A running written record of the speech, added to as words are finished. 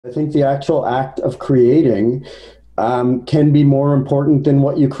I think the actual act of creating can be more important than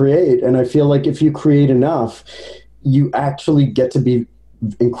what you create. And I feel like if you create enough, you actually get to be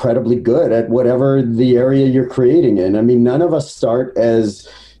incredibly good at whatever the area you're creating in. I mean, none of us start as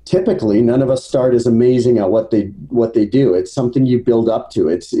amazing at what they do. It's something you build up to.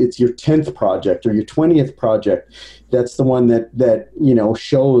 It's your 10th project or your 20th project. That's the one that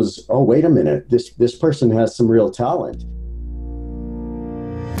shows, oh, wait a minute, this person has some real talent.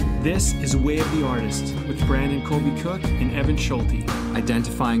 This is Way of the Artist with Brandon Colby Cook and Evan Schulte.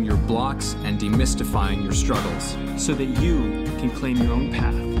 Identifying your blocks and demystifying your struggles so that you can claim your own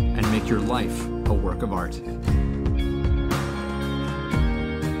path and make your life a work of art.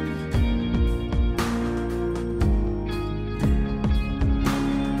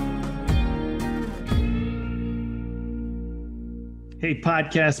 Hey,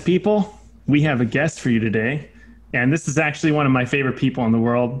 podcast people, we have a guest for you today. And this is actually one of my favorite people in the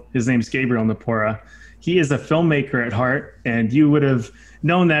world. His name's Gabriel Napora. He is a filmmaker at heart, and you would have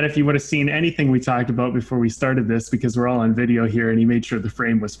known that if you would have seen anything we talked about before we started this, because we're all on video here, and he made sure the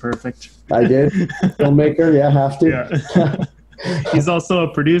frame was perfect. I did. Filmmaker, yeah, have to. Yeah. He's also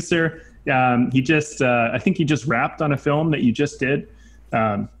a producer. I think he just wrapped on a film that you just did.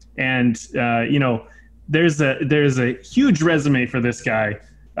 There's a huge resume for this guy.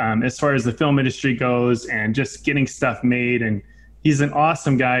 As far as the film industry goes and just getting stuff made. And he's an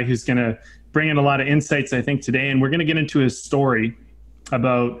awesome guy who's going to bring in a lot of insights, I think, today. And we're going to get into his story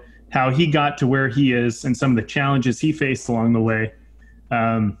about how he got to where he is and some of the challenges he faced along the way.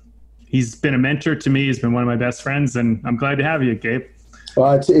 He's been a mentor to me. He's been one of my best friends, and I'm glad to have you, Gabe.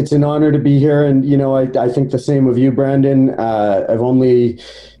 Well, it's an honor to be here. And, I think the same of you, Brandon. I've only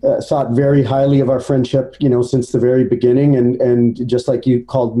thought very highly of our friendship, since the very beginning. And just like you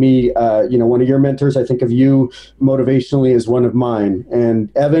called me, one of your mentors, I think of you motivationally as one of mine.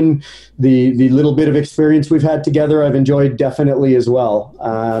 And Evan, the little bit of experience we've had together, I've enjoyed definitely as well.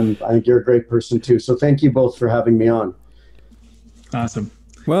 I think you're a great person too. So thank you both for having me on. Awesome.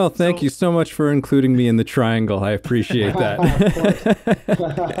 Well, thank you so much for including me in the triangle. I appreciate that.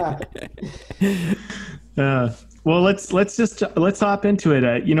 Well, let's hop into it.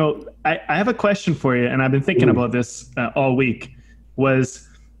 I have a question for you, and I've been thinking about this all week.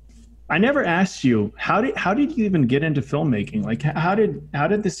 I never asked you how did you even get into filmmaking? Like, how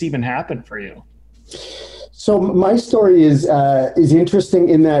did this even happen for you? So my story is interesting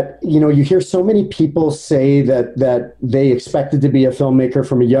in that, you hear so many people say that they expected to be a filmmaker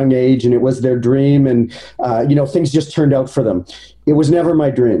from a young age and it was their dream and, things just turned out for them. It was never my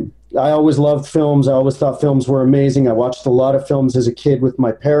dream. I always loved films. I always thought films were amazing. I watched a lot of films as a kid with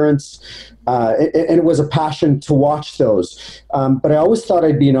my parents, and it was a passion to watch those. But I always thought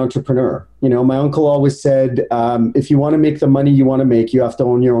I'd be an entrepreneur. My uncle always said, if you want to make the money you want to make, you have to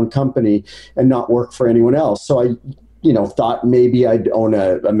own your own company and not work for anyone else. So I thought maybe I'd own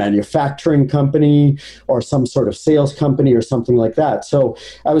a manufacturing company or some sort of sales company or something like that. So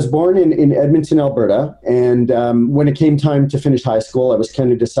I was born in Edmonton, Alberta. And when it came time to finish high school, I was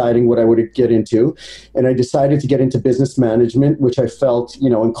kind of deciding what I would get into. And I decided to get into business management, which I felt,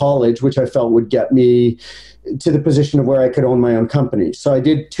 in college, which I felt would get me to the position of where I could own my own company. So I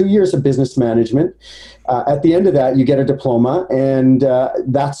did 2 years of business management. At the end of that, you get a diploma. And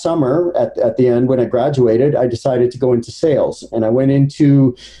that summer, at the end, when I graduated, I decided to go into sales. And I went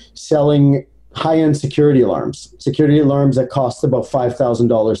into selling high-end security alarms that cost about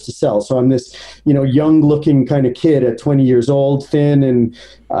 $5,000 to sell. So I'm this, young-looking kind of kid at 20 years old, thin and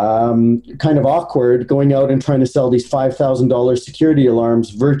kind of awkward, going out and trying to sell these $5,000 security alarms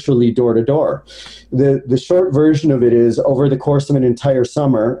virtually door to door. The short version of it is, over the course of an entire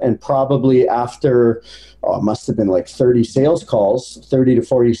summer, and probably after, it must have been like 30 to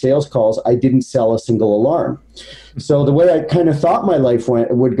 40 sales calls, I didn't sell a single alarm. So the way I kind of thought my life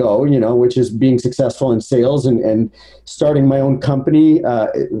would go, which is being successful in sales and starting my own company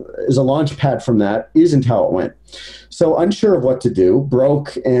as a launch pad from that, isn't how it went. So unsure of what to do,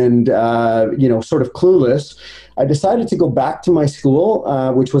 broke and, sort of clueless, I decided to go back to my school,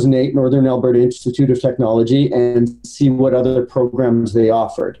 which was NAIT, Northern Alberta Institute of Technology, and see what other programs they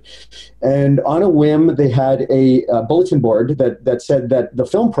offered. And on a whim, they had a bulletin board that said that the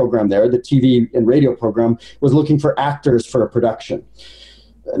film program there, the TV and radio program, was looking for actors for a production.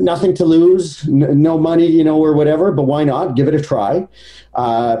 Nothing to lose, no money, or whatever, but why not? Give it a try.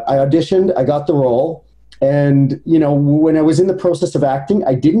 I auditioned, I got the role. And, when I was in the process of acting,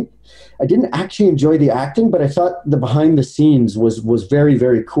 I didn't actually enjoy the acting, but I thought the behind the scenes was very,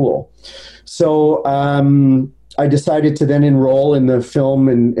 very cool. So I decided to then enroll in the film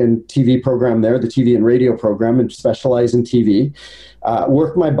and TV program there, the TV and radio program, and specialize in TV.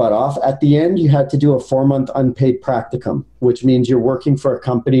 Work my butt off. At the end, you had to do a 4-month unpaid practicum, which means you're working for a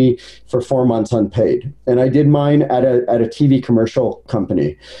company for 4 months unpaid. And I did mine at a TV commercial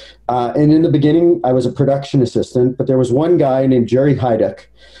company. And in the beginning, I was a production assistant, but there was one guy named Jerry Heideck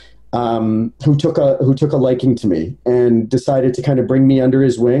who took a liking to me and decided to kind of bring me under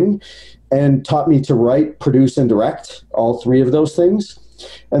his wing and taught me to write, produce, and direct, all 3 of those things.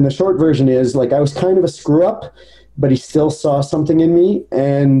 And the short version is, like, I was kind of a screw up, but he still saw something in me.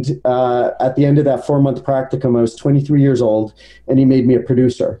 And at the end of that 4-month practicum, I was 23 years old, and he made me a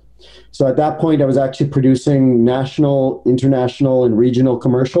producer. So at that point, I was actually producing national, international, and regional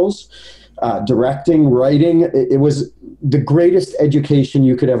commercials, directing, writing. It was the greatest education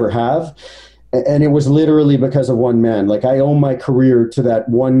you could ever have. And it was literally because of one man. Like, I owe my career to that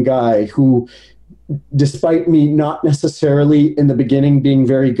one guy who, despite me not necessarily in the beginning being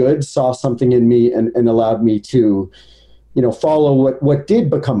very good, saw something in me and allowed me to, follow what did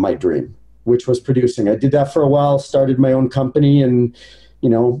become my dream, which was producing. I did that for a while, started my own company, and, a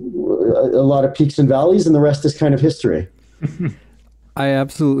lot of peaks and valleys, and the rest is kind of history. I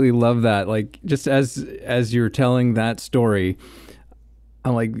absolutely love that. Like, just as you're telling that story,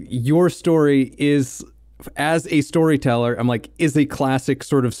 I'm like, your story is, as a storyteller, I'm like, is a classic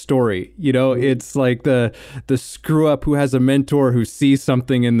sort of story. It's like the screw up who has a mentor who sees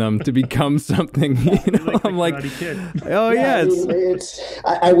something in them to become something. I'm like, oh yeah.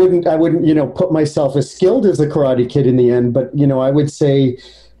 I wouldn't, put myself as skilled as the Karate Kid in the end, but I would say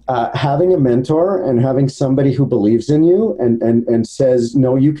having a mentor and having somebody who believes in you and says,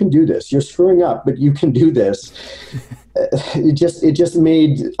 no, you can do this. You're screwing up, but you can do this. It just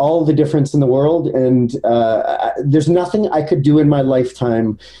made all the difference in the world. And there's nothing I could do in my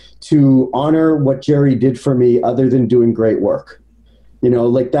lifetime to honor what Jerry did for me other than doing great work.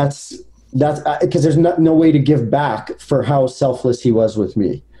 That's because there's no way to give back for how selfless he was with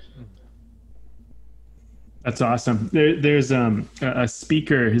me. That's awesome. There's a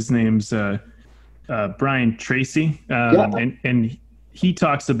speaker. His name's Brian Tracy, and he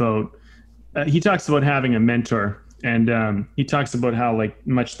talks about having a mentor. And he talks about how, like,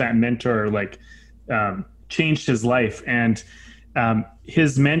 much that mentor, like, changed his life. And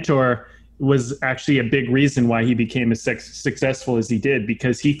his mentor was actually a big reason why he became as successful as he did,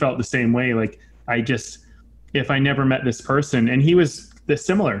 because he felt the same way. Like, if I never met this person, and he was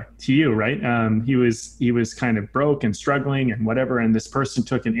similar to you, right? He was kind of broke and struggling and whatever. And this person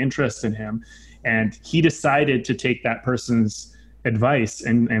took an interest in him, and he decided to take that person's advice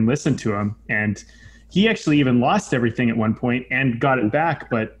and listen to him. And he actually even lost everything at one point and got it back.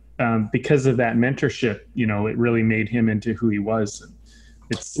 But because of that mentorship, it really made him into who he was.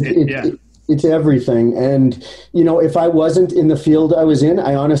 It's everything. And, if I wasn't in the field I was in,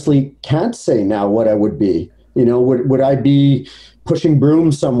 I honestly can't say now what I would be. Would I be pushing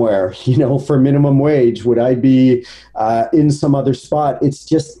brooms somewhere, for minimum wage? Would I be in some other spot?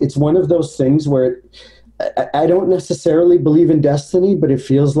 It's one of those things where I don't necessarily believe in destiny, but it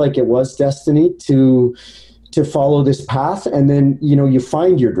feels like it was destiny to follow this path. And then, you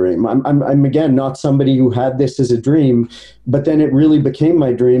find your dream. I'm again, not somebody who had this as a dream, but then it really became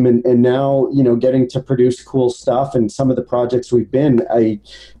my dream. And now, getting to produce cool stuff and some of the projects we've been, I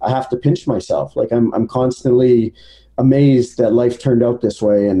have to pinch myself. Like, I'm constantly amazed that life turned out this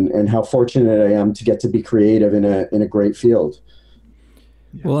way, and how fortunate I am to get to be creative in a great field.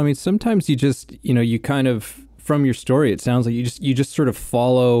 Well, I mean, sometimes you just, you kind of, from your story, it sounds like you just sort of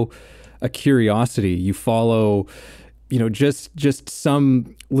follow a curiosity. You follow, just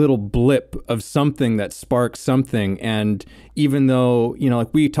some little blip of something that sparks something. And even though,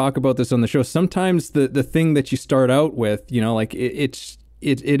 like we talk about this on the show, sometimes the thing that you start out with, like it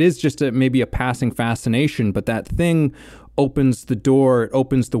is just maybe a passing fascination, but that thing opens the door, it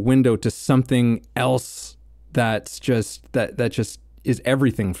opens the window to something else that's just, that just is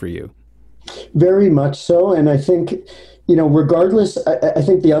everything for you. Very much so. And I think, regardless, I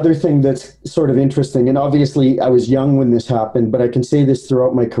think the other thing that's sort of interesting, and obviously I was young when this happened, but I can say this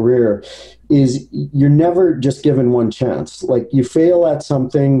throughout my career, is you're never just given one chance. Like, you fail at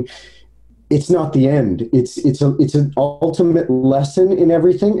something, it's not the end. It's an ultimate lesson in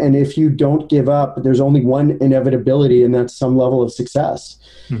everything. And if you don't give up, there's only one inevitability, and that's some level of success.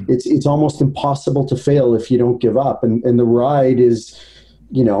 It's almost impossible to fail if you don't give up. And the ride is,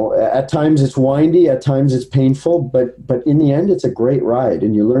 at times it's windy, at times it's painful, but in the end, it's a great ride,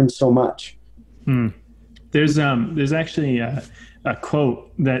 and you learn so much. There's actually a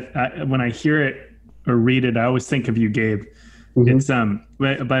quote that when I hear it or read it, I always think of you, Gabe. It's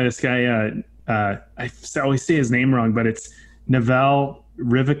by this guy I always say his name wrong, but it's Naval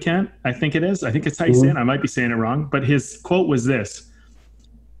Ravikant, I think it is. I think it's how you say it. I might be saying it wrong, but his quote was this: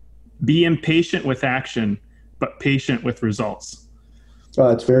 "Be impatient with action, but patient with results." Oh,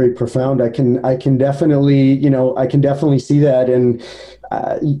 it's very profound. I can definitely, I can definitely see that. And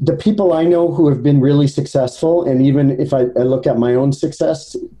the people I know who have been really successful, and even if I look at my own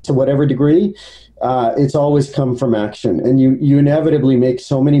success to whatever degree, it's always come from action. And you inevitably make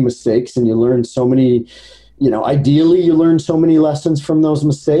so many mistakes, and you learn so many, ideally you learn so many lessons from those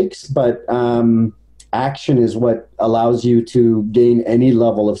mistakes, but action is what allows you to gain any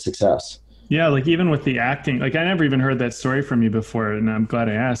level of success. Yeah, like even with the acting, like I never even heard that story from you before, and I'm glad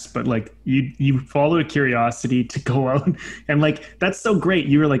I asked. But like you follow a curiosity to go out, and like that's so great.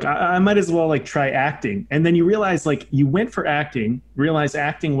 You were like, I might as well like try acting, and then you realize like you went for acting, realized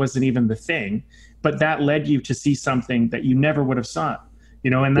acting wasn't even the thing, but that led you to see something that you never would have saw,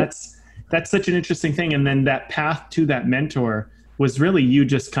 and that's such an interesting thing. And then that path to that mentor was really you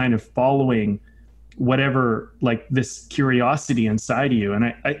just kind of following whatever, like this curiosity inside of you. And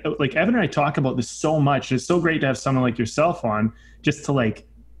I like Evan and I talk about this so much. It's so great to have someone like yourself on, just to like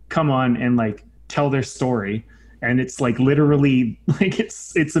come on and like tell their story. And it's like literally like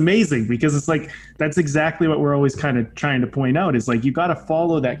it's amazing, because it's like that's exactly what we're always kind of trying to point out, is like you got to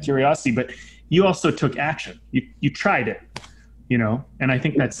follow that curiosity, but you also took action. You tried it, and I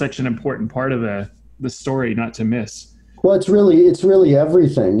think that's such an important part of the story not to miss. Well, it's really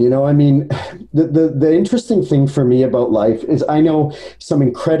everything. I mean, the interesting thing for me about life is I know some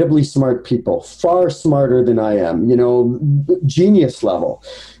incredibly smart people, far smarter than I am, genius level.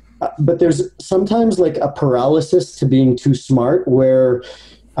 But there's sometimes like a paralysis to being too smart, where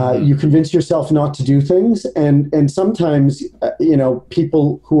you convince yourself not to do things. And sometimes,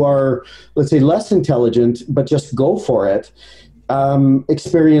 people who are, let's say, less intelligent, but just go for it,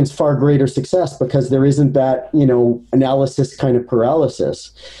 experience far greater success, because there isn't that, analysis kind of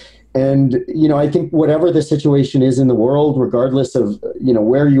paralysis. And, I think whatever the situation is in the world, regardless of,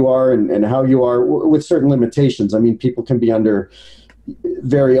 where you are and how you are, with certain limitations. I mean, people can be under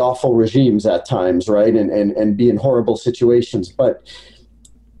very awful regimes at times, right? And be in horrible situations. But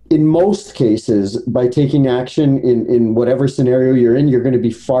in most cases, by taking action in whatever scenario you're in, you're going to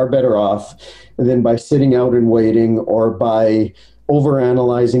be far better off than by sitting out and waiting, or by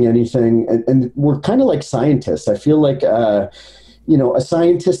overanalyzing anything. And we're kind of like scientists. I feel like, a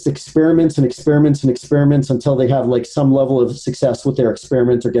scientist experiments and experiments and experiments until they have like some level of success with their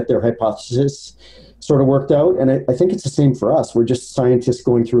experiment, or get their hypothesis sort of worked out. And I think it's the same for us. We're just scientists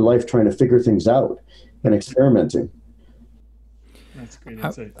going through life trying to figure things out and experimenting. That's great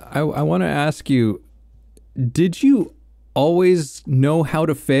insight. I want to ask you, did you always know how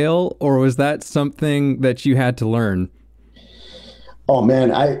to fail, or was that something that you had to learn? Oh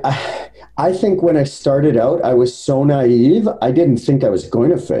man, I think when I started out, I was so naive. I didn't think I was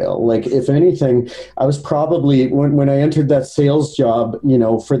going to fail. Like, if anything, I was probably, when I entered that sales job,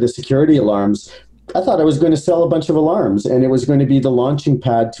 for the security alarms, I thought I was going to sell a bunch of alarms, and it was going to be the launching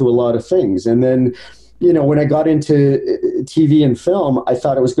pad to a lot of things. And then, when I got into TV and film, I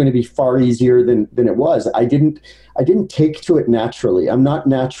thought it was going to be far easier than it was. I didn't take to it naturally. I'm not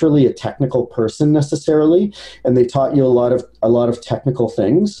naturally a technical person necessarily, and they taught you a lot of technical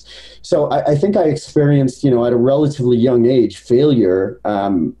things. So I think I experienced, at a relatively young age, failure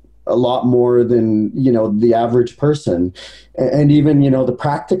a lot more than, the average person. And even, the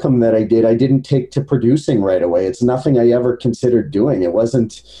practicum that I did, I didn't take to producing right away. It's nothing I ever considered doing. It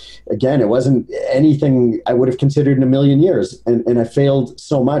wasn't anything I would have considered in a million years. And I failed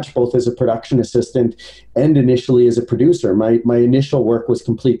so much, both as a production assistant and initially as a producer. My initial work was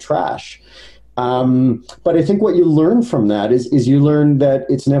complete trash. But I think what you learn from that is you learn that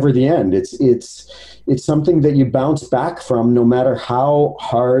it's never the end. It's something that you bounce back from, no matter how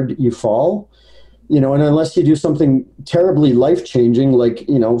hard you fall. And unless you do something terribly life-changing, like,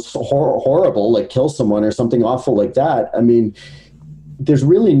 horrible, like kill someone or something awful like that, I mean, there's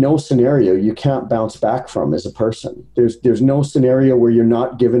really no scenario you can't bounce back from as a person. There's no scenario where you're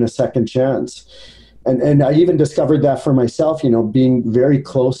not given a second chance. And I even discovered that for myself, being very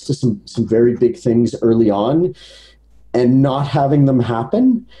close to some very big things early on, and not having them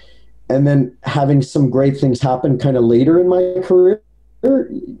happen, and then having some great things happen kind of later in my career.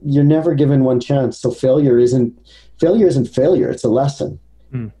 You're never given one chance. So failure isn't failure. It's a lesson.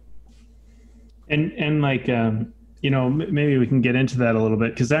 And like, maybe we can get into that a little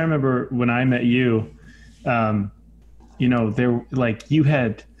bit. 'Cause I remember when I met you, there, like, you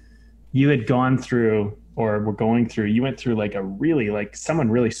had gone through, or were going through, you went through like a really, like, someone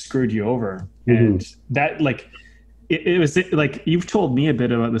really screwed you over. And that, like, it was like, you've told me a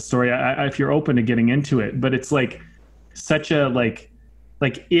bit about the story, if you're open to getting into it, but it's like such a like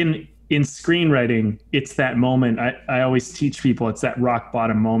in screenwriting, it's that moment. I always teach people it's that rock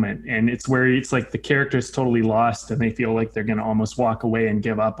bottom moment, and it's where it's like the character's totally lost and they feel like they're going to almost walk away and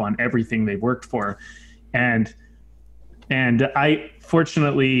give up on everything they've worked for. And I,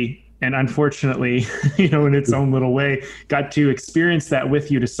 fortunately and unfortunately, you know, in its own little way, got to experience that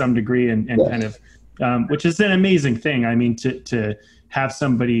with you to some degree, and yes. Kind of, which is an amazing thing. I mean, to have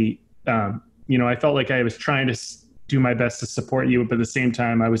somebody, you know, I felt like I was trying to do my best to support you, but at the same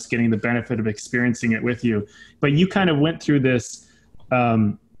time, I was getting the benefit of experiencing it with you. But you kind of went through this,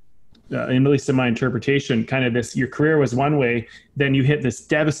 at least in my interpretation, kind of this, your career was one way, then you hit this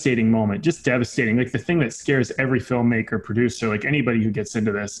devastating moment, just devastating, like the thing that scares every filmmaker, producer, like anybody who gets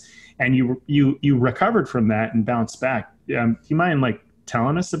into this, and you recovered from that and bounced back. Do you mind like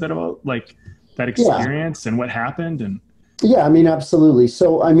telling us a bit about like that experience and what happened? And yeah, I mean, absolutely.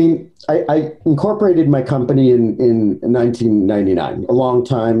 So, I mean, I incorporated my company in 1999, a long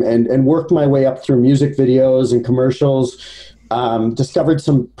time, and worked my way up through music videos and commercials. Discovered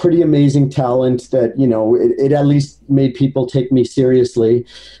some pretty amazing talent that, you know, it at least made people take me seriously.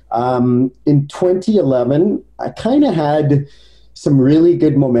 In 2011, I kind of had some really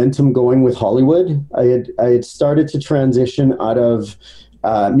good momentum going with Hollywood. I had started to transition out of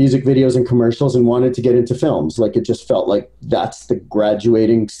music videos and commercials and wanted to get into films. Like, it just felt like that's the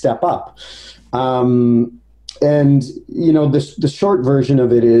graduating step up. And, you know, the short version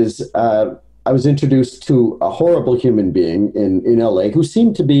of it is, I was introduced to a horrible human being in LA who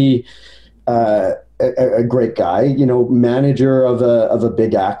seemed to be a great guy, you know, manager of a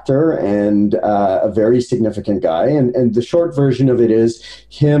big actor and a very significant guy. And the short version of it is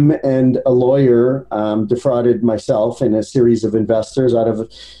him and a lawyer defrauded myself and a series of investors out of,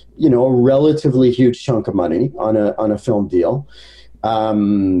 you know, a relatively huge chunk of money on a film deal.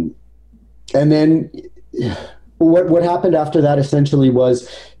 And then what happened after that essentially was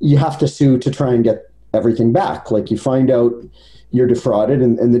you have to sue to try and get everything back. Like, you find out you're defrauded.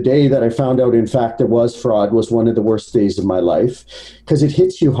 And the day that I found out, in fact, it was fraud was one of the worst days of my life, because it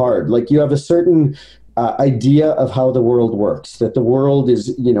hits you hard. Like, you have a certain idea of how the world works, that the world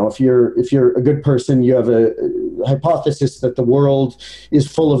is, you know, if you're a good person, you have a hypothesis that the world is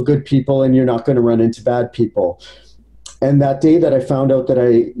full of good people and you're not going to run into bad people. And that day that I found out that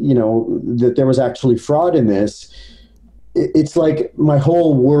that there was actually fraud in this, it's like my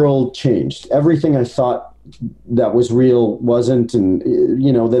whole world changed. Everything I thought that was real wasn't, and,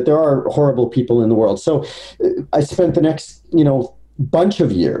 you know, that there are horrible people in the world. So I spent the next, you know, bunch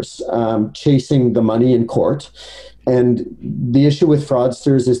of years chasing the money in court. And the issue with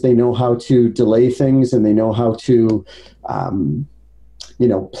fraudsters is they know how to delay things, and they know how to, you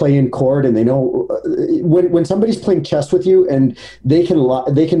know, play in court, and they know when somebody's playing chess with you and they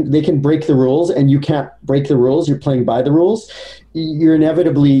can break the rules and you can't break the rules, you're playing by the rules, you're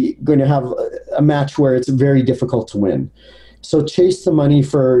inevitably going to have a match where it's very difficult to win. So chase the money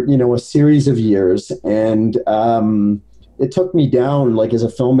for, you know, a series of years. And it took me down, like, as a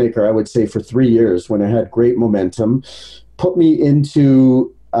filmmaker, I would say for 3 years when I had great momentum, put me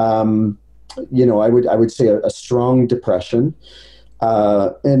into, you know, I would say a strong depression.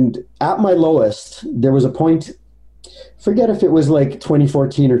 And at my lowest, there was a point, forget if it was like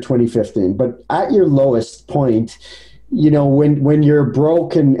 2014 or 2015, but at your lowest point, you know, when you're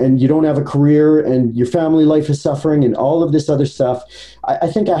broke and you don't have a career and your family life is suffering and all of this other stuff, I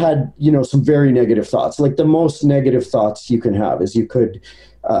think I had, you know, some very negative thoughts, like the most negative thoughts you can have, as you could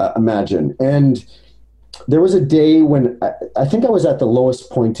imagine. And there was a day when I think I was at the lowest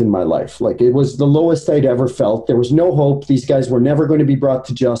point in my life. Like, it was the lowest I'd ever felt. There was no hope. These guys were never going to be brought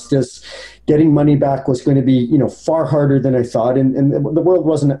to justice. Getting money back was going to be, you know, far harder than I thought. And the world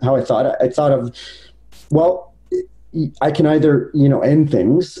wasn't how I thought. I thought of, well, I can either, you know, end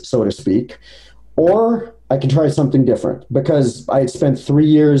things, so to speak, or I can try something different, because I had spent 3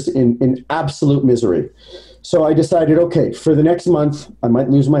 years in absolute misery. So I decided, okay, for the next month, I might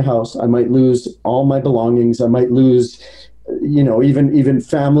lose my house. I might lose all my belongings. I might lose, you know, even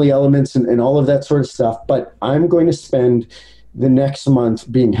family elements and all of that sort of stuff. But I'm going to spend the next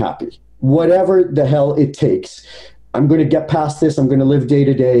month being happy, whatever the hell it takes. I'm going to get past this. I'm going to live day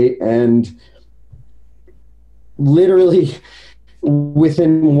to day. And literally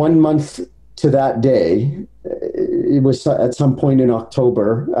within 1 month to that day, it was at some point in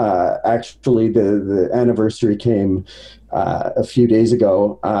October. Actually, the anniversary came a few days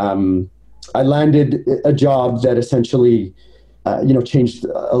ago. I landed a job that essentially, you know, changed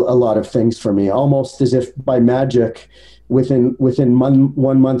a lot of things for me, almost as if by magic. within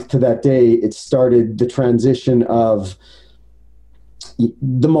 1 month to that day, it started the transition of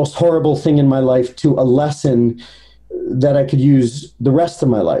the most horrible thing in my life to a lesson that I could use the rest of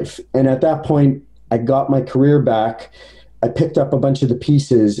my life. And at that point, I got my career back. I picked up a bunch of the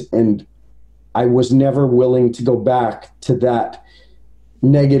pieces, and I was never willing to go back to that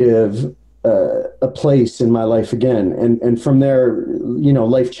negative a place in my life again. And from there,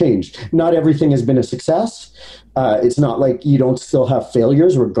 life changed. Not everything has been a success. It's not like you don't still have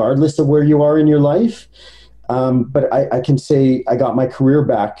failures regardless of where you are in your life. But I can say I got my career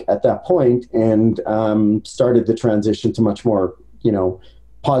back at that point and started the transition to much more,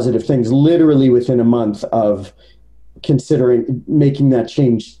 positive things, literally within a month of considering making that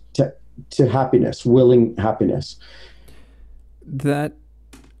change to happiness, willing happiness.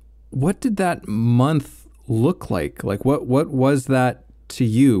 What did that month look like? Like what was that to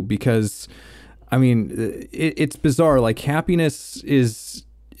you? Because I mean, it's bizarre. Like happiness is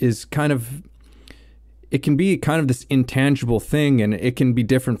kind of, it can be kind of this intangible thing, and it can be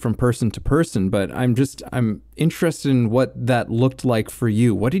different from person to person, but I'm interested in what that looked like for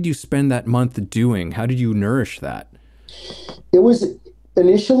you. What did you spend that month doing? How did you nourish that? It was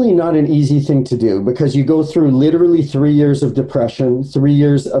initially not an easy thing to do because you go through literally 3 years of depression, 3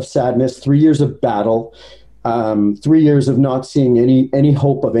 years of sadness, 3 years of battle, 3 years of not seeing any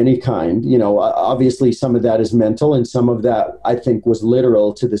hope of any kind. Obviously some of that is mental and some of that I think was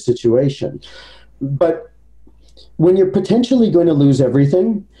literal to the situation. But when you're potentially going to lose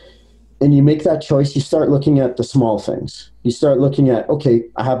everything and you make that choice, you start looking at the small things. You start looking at, okay,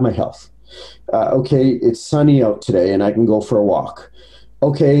 I have my health. Okay, it's sunny out today and I can go for a walk.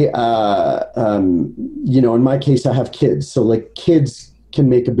 Okay, in my case, I have kids. So like kids can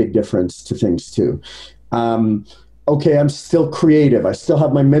make a big difference to things too. Okay, I'm still creative. I still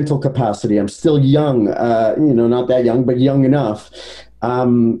have my mental capacity. I'm still young, not that young, but young enough.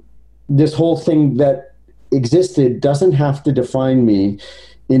 This whole thing that existed doesn't have to define me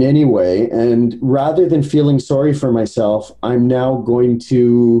in any way. And rather than feeling sorry for myself, I'm now going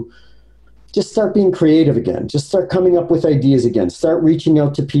to just start being creative again. Just start coming up with ideas again. Start reaching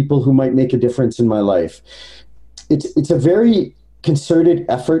out to people who might make a difference in my life. It's a very concerted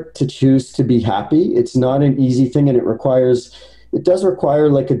effort to choose to be happy. It's not an easy thing, and it does require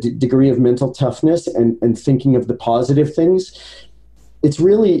like a degree of mental toughness and thinking of the positive things. It's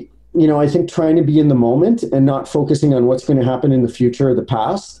really, I think trying to be in the moment and not focusing on what's going to happen in the future or the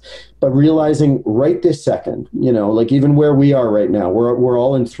past, but realizing right this second, like even where we are right now, we're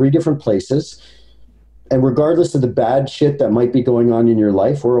all in 3 different places. And regardless of the bad shit that might be going on in your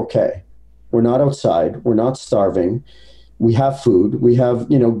life, we're okay. We're not outside. We're not starving. We have food. We have,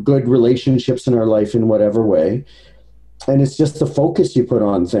 good relationships in our life in whatever way. And it's just the focus you put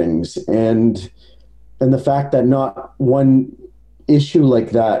on things and the fact that not one issue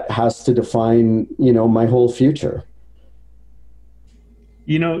like that has to define, my whole future.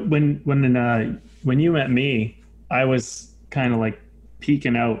 When you met me, I was kind of like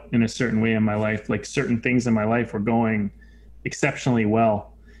peaking out in a certain way in my life. Like certain things in my life were going exceptionally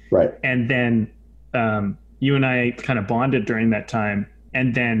well. Right. And then you and I kind of bonded during that time.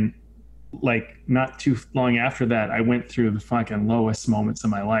 And then like not too long after that, I went through the fucking lowest moments of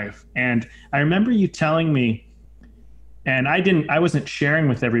my life. And I remember you telling me, and I wasn't sharing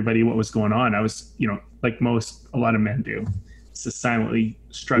with everybody what was going on. I was, like a lot of men do, just silently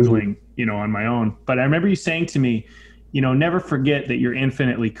struggling, on my own. But I remember you saying to me, never forget that you're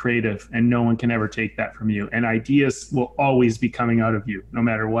infinitely creative and no one can ever take that from you. And ideas will always be coming out of you no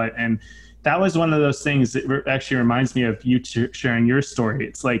matter what. And that was one of those things that actually reminds me of you sharing your story.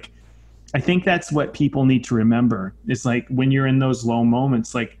 It's like, I think that's what people need to remember. It's like when you're in those low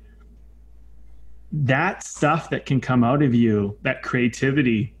moments, like, that stuff that can come out of you, that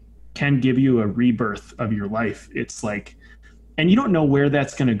creativity can give you a rebirth of your life. It's like, and you don't know where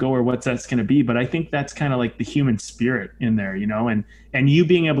that's going to go or what that's going to be, but I think that's kind of like the human spirit in there, and you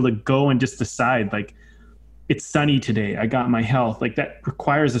being able to go and just decide like, it's sunny today. I got my health. Like that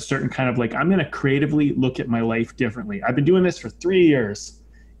requires a certain kind of like, I'm going to creatively look at my life differently. I've been doing this for 3 years,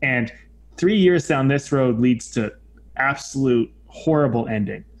 and 3 years down this road leads to absolute horrible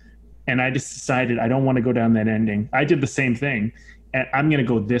ending. And I just decided I don't want to go down that ending. I did the same thing, and I'm going to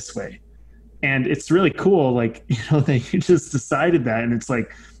go this way. And it's really cool, like, that you just decided that. And it's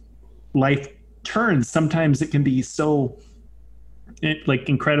like life turns. Sometimes it can be so like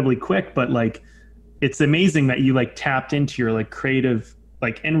incredibly quick, but like, it's amazing that you like tapped into your like creative,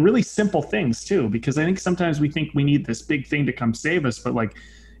 like, and really simple things too, because I think sometimes we think we need this big thing to come save us. But like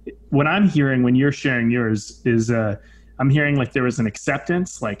what I'm hearing when you're sharing yours is I'm hearing like there was an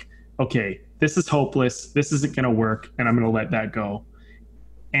acceptance, like, okay, this is hopeless. This isn't going to work. And I'm going to let that go.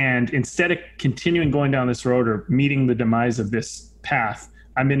 And instead of continuing going down this road or meeting the demise of this path,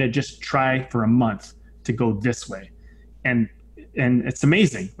 I'm going to just try for a month to go this way. And it's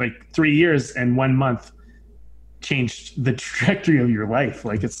amazing. Like 3 years and 1 month changed the trajectory of your life.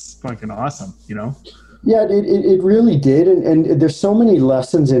 Like, it's fucking awesome, you know? Yeah, it really did. And there's so many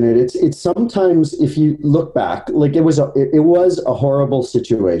lessons in it. It's sometimes, if you look back, like it was a horrible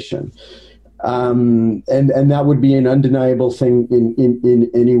situation. And that would be an undeniable thing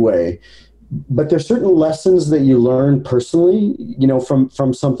in any way. But there's certain lessons that you learn personally, you know,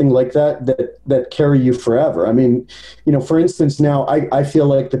 from something like that carry you forever. I mean, you know, for instance, now I feel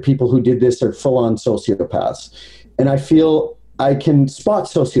like the people who did this are full on sociopaths, and I feel I can spot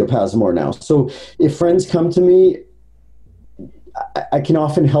sociopaths more now. So if friends come to me, I can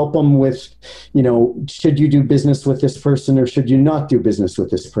often help them with, you know, should you do business with this person or should you not do business with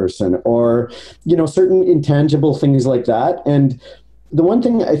this person, or, you know, certain intangible things like that. And the one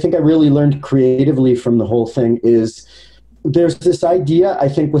thing I think I really learned creatively from the whole thing is there's this idea, I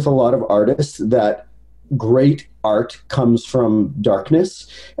think, with a lot of artists that great art comes from darkness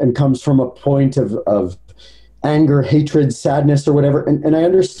and comes from a point of anger, hatred, sadness, or whatever. And I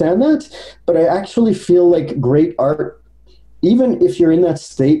understand that, but I actually feel like great art, even if you're in that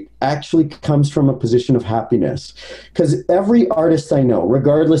state, actually comes from a position of happiness. Because every artist I know,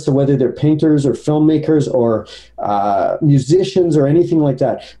 regardless of whether they're painters or filmmakers or musicians or anything like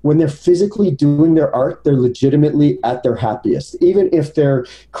that, when they're physically doing their art, they're legitimately at their happiest. Even if they're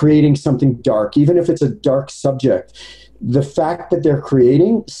creating something dark, even if it's a dark subject, the fact that they're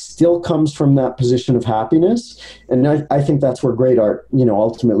creating still comes from that position of happiness. And I think that's where great art, you know,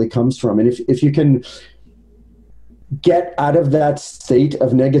 ultimately comes from. And if you can get out of that state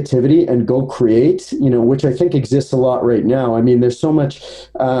of negativity and go create, you know, which I think exists a lot right now. I mean, there's so much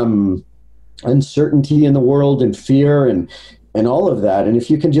uncertainty in the world and fear and all of that. And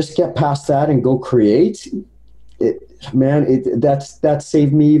if you can just get past that and go create, that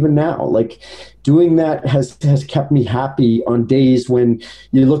saved me even now. Like, doing that has kept me happy on days when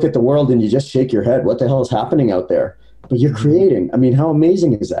you look at the world and you just shake your head. What the hell is happening out there? But you're creating. I mean, how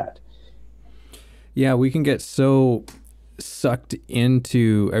amazing is that? Yeah, we can get so sucked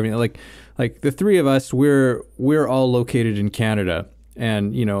into everything. Like the three of us, we're all located in Canada,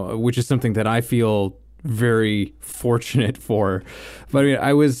 and you know, which is something that I feel very fortunate for. But I mean,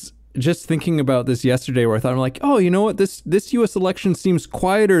 I was just thinking about this yesterday, where I thought, I'm like, oh, you know what, this U.S. election seems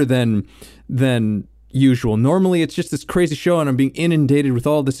quieter than usual. Normally, it's just this crazy show, and I'm being inundated with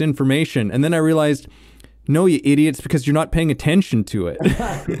all this information, and then I realized, no, you idiots, because you're not paying attention to it.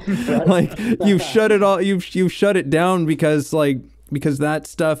 Like, you've shut it all. You've shut it down because that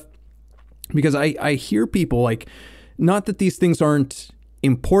stuff. Because I hear people, like, not that these things aren't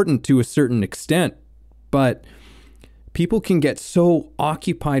important to a certain extent, but people can get so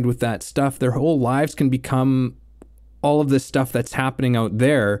occupied with that stuff, their whole lives can become all of this stuff that's happening out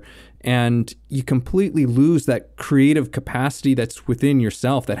there. And you completely lose that creative capacity that's within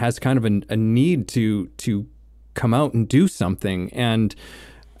yourself, that has kind of a need to come out and do something. And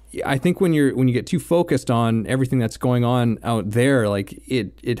I think when you get too focused on everything that's going on out there, like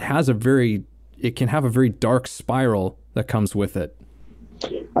it can have a very dark spiral that comes with it.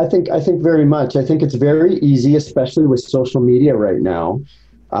 I think very much. I think it's very easy, especially with social media right now,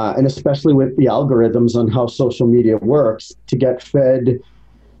 and especially with the algorithms on how social media works, to get fed,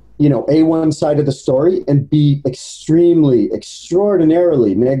 you know, one side of the story and be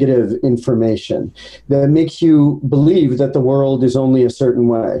extraordinarily negative information that makes you believe that the world is only a certain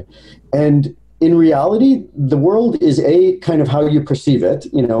way. And in reality, the world is kind of how you perceive it,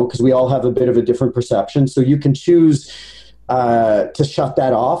 you know, because we all have a bit of a different perception. So you can choose to shut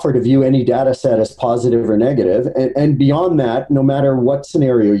that off or to view any data set as positive or negative. And beyond that, no matter what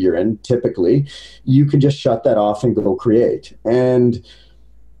scenario you're in, typically, you can just shut that off and go create. And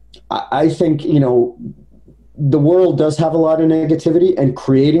I think, you know, the world does have a lot of negativity, and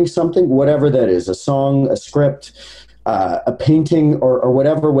creating something, whatever that is, a song, a script, a painting, or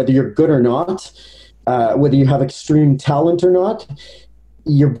whatever, whether you're good or not, whether you have extreme talent or not,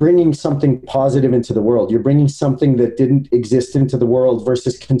 you're bringing something positive into the world. You're bringing something that didn't exist into the world,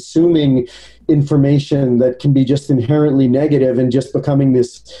 versus consuming information that can be just inherently negative and just becoming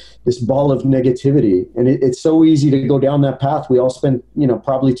this ball of negativity. And it's so easy to go down that path. We all spend, you know,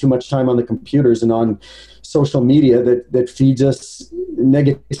 probably too much time on the computers and on social media that feeds us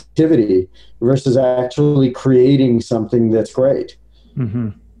negativity, versus actually creating something that's great. Mm-hmm.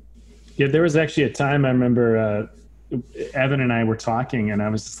 Yeah, there was actually a time I remember Evan and I were talking, and I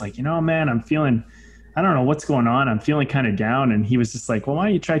was just like, you know, man, I'm feeling I don't know what's going on. I'm feeling kind of down. And he was just like, well, why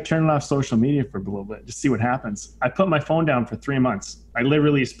don't you try turning off social media for a little bit, just see what happens. I put my phone down for 3 months. I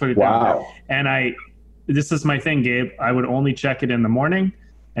literally just put it down. And this is my thing, Gabe. I would only check it in the morning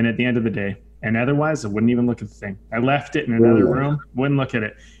and at the end of the day. And otherwise, I wouldn't even look at the thing. I left it in another room, wouldn't look at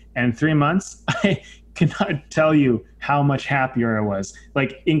it. And 3 months, I cannot tell you how much happier I was,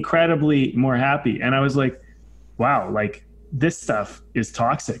 like incredibly more happy. And I was like, wow, like this stuff is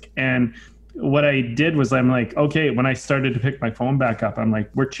toxic. And what I did was I'm like, okay, when I started to pick my phone back up, I'm like,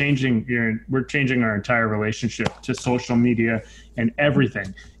 we're changing our entire relationship to social media and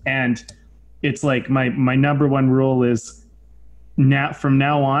everything. And it's like my number one rule is from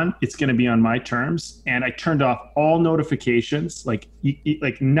now on, it's going to be on my terms. And I turned off all notifications. Like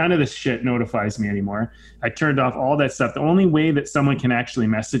none of this shit notifies me anymore. I turned off all that stuff. The only way that someone can actually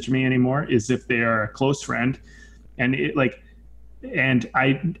message me anymore is if they are a close friend. And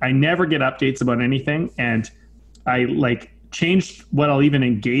I never get updates about anything. And I changed what I'll even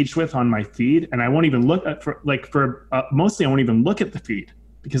engage with on my feed. And I won't even look at mostly I won't even look at the feed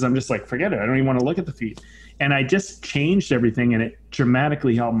because I'm just like, forget it. I don't even want to look at the feed. And I just changed everything and it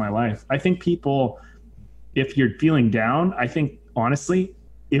dramatically helped my life. I think people, if you're feeling down, I think honestly,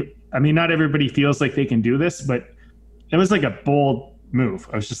 not everybody feels like they can do this, but it was like a bold move.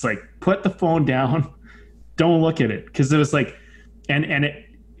 I was just like, put the phone down, don't look at it. Cause it was like, and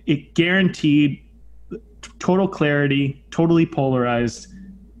it guaranteed total clarity, totally polarized.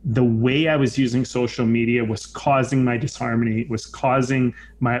 The way I was using social media was causing my disharmony, was causing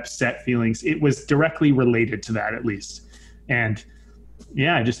my upset feelings. It was directly related to that, at least. And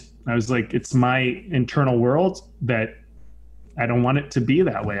yeah, I was like, it's my internal world that I don't want it to be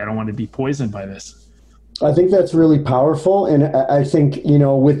that way. I don't want to be poisoned by this. I think that's really powerful. And I think,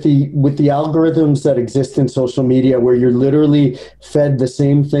 with the algorithms that exist in social media where you're literally fed the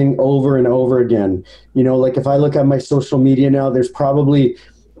same thing over and over again, like if I look at my social media now, there's probably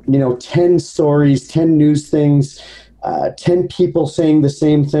 10 stories, 10 news things, 10 people saying the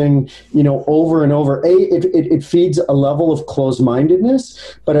same thing, over and over. It feeds a level of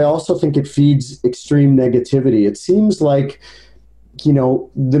closed-mindedness, but I also think it feeds extreme negativity. It seems like,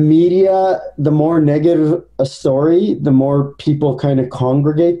 the media, the more negative a story, the more people kind of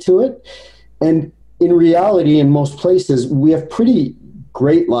congregate to it. And in reality, in most places, we have pretty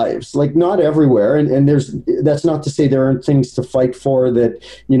great lives, like not everywhere. And that's not to say there aren't things to fight for that,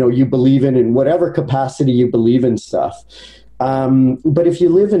 you believe in whatever capacity you believe in stuff. But if you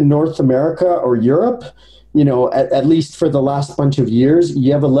live in North America or Europe, at least for the last bunch of years,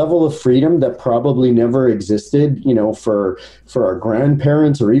 you have a level of freedom that probably never existed, for our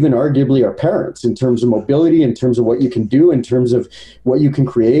grandparents or even arguably our parents in terms of mobility, in terms of what you can do, in terms of what you can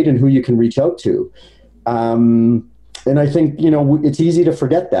create and who you can reach out to. And I think, it's easy to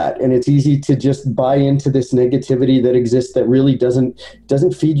forget that. And it's easy to just buy into this negativity that exists that really doesn't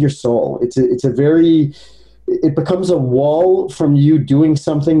feed your soul. It becomes a wall from you doing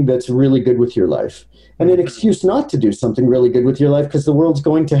something that's really good with your life. And an excuse not to do something really good with your life because the world's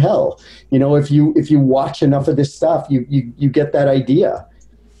going to hell. If you watch enough of this stuff, you get that idea.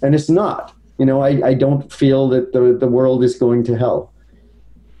 And it's not. I don't feel that the world is going to hell.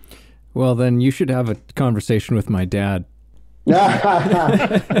 Well, then you should have a conversation with my dad. Well,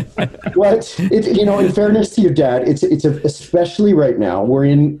 in fairness to your dad, it's especially right now, we're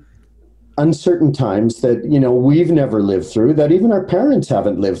in uncertain times that, we've never lived through, that even our parents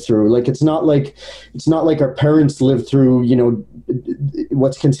haven't lived through. Like, it's not like our parents lived through,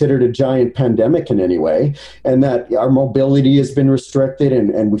 what's considered a giant pandemic in any way, and that our mobility has been restricted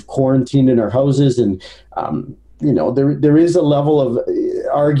and we've quarantined in our houses. And, there is a level of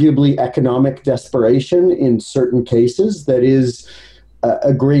arguably economic desperation in certain cases that is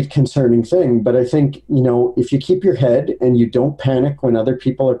a great concerning thing. But I think, if you keep your head and you don't panic when other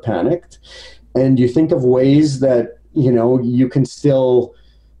people are panicked, and you think of ways that, you can still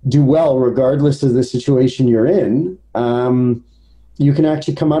do well regardless of the situation you're in, you can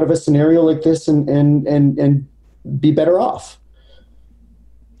actually come out of a scenario like this and be better off.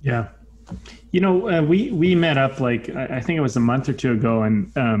 Yeah. We met up I think it was a month or two ago,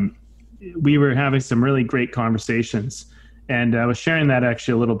 and we were having some really great conversations. And I was sharing that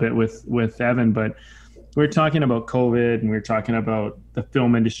actually a little bit with Evan, but we were talking about COVID and we were talking about the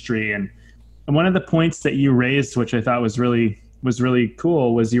film industry. And one of the points that you raised, which I thought was really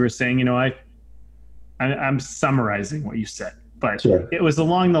cool, was you were saying, I'm summarizing what you said, but sure. It was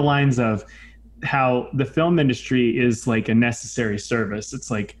along the lines of how the film industry is like a necessary service.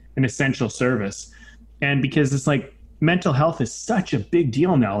 It's like an essential service. And because it's like mental health is such a big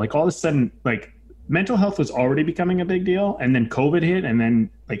deal now, like all of a sudden, like mental health was already becoming a big deal, and then COVID hit, and then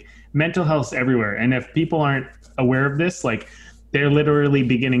like mental health's everywhere. And if people aren't aware of this, like they're literally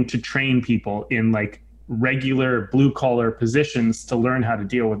beginning to train people in like regular blue collar positions to learn how to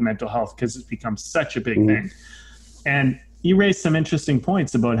deal with mental health, because it's become such a big thing. And you raised some interesting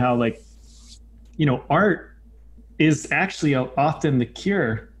points about how, like, you know, art is actually often the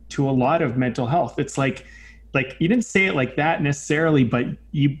cure to a lot of mental health. It's like you didn't say it like that necessarily, but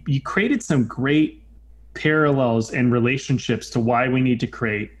you created some great parallels and relationships to why we need to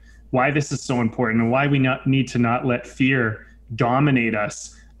create, why this is so important, and why we need to not let fear dominate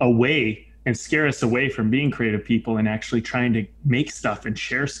us away and scare us away from being creative people and actually trying to make stuff and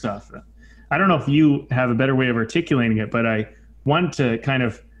share stuff. I don't know if you have a better way of articulating it, but I want to kind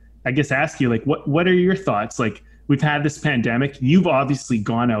of, I guess, ask you, like, what are your thoughts? Like, we've had this pandemic. You've obviously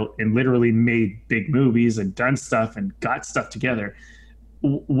gone out and literally made big movies and done stuff and got stuff together.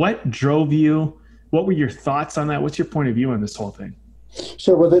 What drove you? What were your thoughts on that? What's your point of view on this whole thing?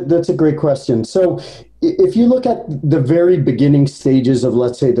 Sure. Well, that's a great question. So if you look at the very beginning stages of,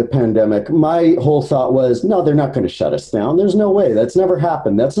 let's say, the pandemic, my whole thought was, no, they're not going to shut us down. There's no way. That's never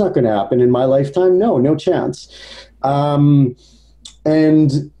happened. That's not going to happen in my lifetime. No chance. And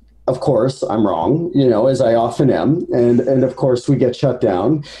of course, I'm wrong, you know, as I often am. And of course, we get shut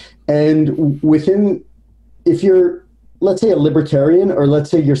down. And if you're, let's say, a libertarian, or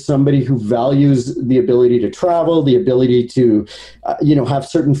let's say you're somebody who values the ability to travel, the ability to, have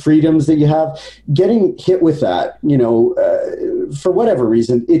certain freedoms that you have, getting hit with that, for whatever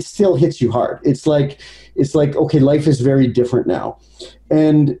reason, it still hits you hard. It's like, okay, life is very different now.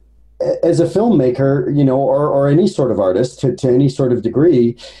 And as a filmmaker, or any sort of artist to any sort of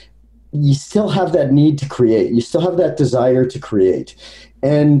degree, you still have that need to create. You still have that desire to create.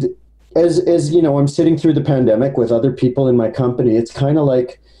 And as you know, I'm sitting through the pandemic with other people in my company. It's kind of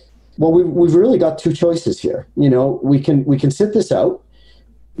like, well, we've really got two choices here. We can sit this out.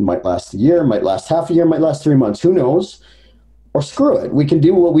 It might last a year, might last half a year, might last 3 months. Who knows? Or screw it. We can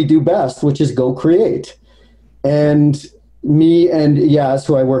do what we do best, which is go create. And me and Yaz,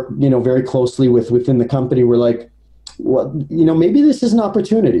 who I work, very closely with within the company, we're like, well, maybe this is an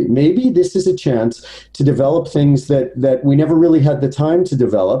opportunity. Maybe this is a chance to develop things that we never really had the time to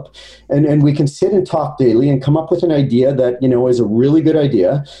develop. And we can sit and talk daily and come up with an idea that, is a really good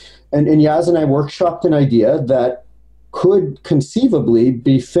idea. And Yaz and I workshopped an idea that could conceivably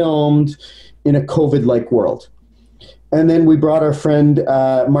be filmed in a COVID-like world. And then we brought our friend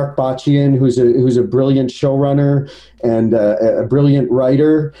Mark Boccian, who's a brilliant showrunner and a brilliant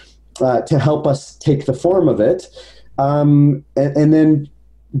writer, to help us take the form of it. And then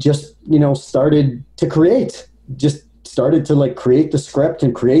just, started to create, started to create the script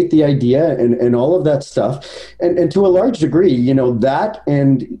and create the idea and all of that stuff. And to a large degree, that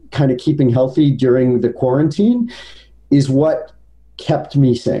and kind of keeping healthy during the quarantine is what kept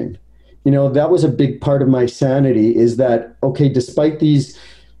me sane. That was a big part of my sanity, is that, okay, despite these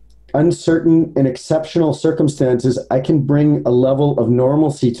uncertain and exceptional circumstances, I can bring a level of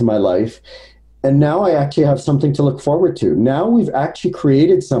normalcy to my life. And now I actually have something to look forward to. Now we've actually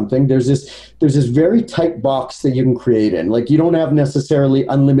created something. There's this very tight box that you can create in. Like, you don't have necessarily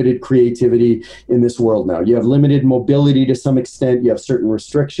unlimited creativity in this world now. You have limited mobility to some extent. You have certain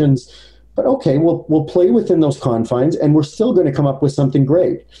restrictions. But okay, we'll play within those confines, and we're still going to come up with something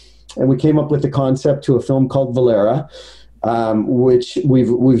great. And we came up with the concept to a film called Valera, which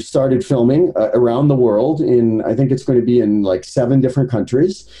we've started filming around the world in, I think it's going to be in 7 different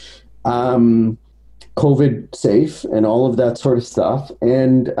countries. COVID safe and all of that sort of stuff.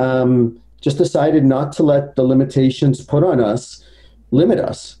 And just decided not to let the limitations put on us limit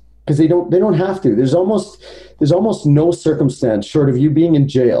us, because they don't have to. There's almost no circumstance short of you being in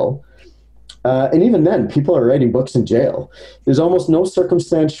jail. And even then, people are writing books in jail. There's almost no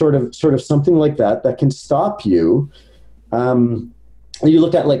circumstance short of something like that can stop you. You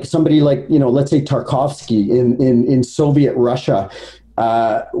look at somebody let's say Tarkovsky in Soviet Russia,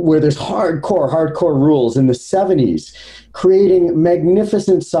 where there's hardcore rules in the 70s, creating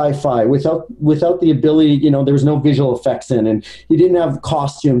magnificent sci-fi without the ability, there was no visual effects in, and he didn't have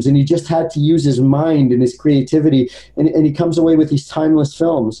costumes, and he just had to use his mind and his creativity, and he comes away with these timeless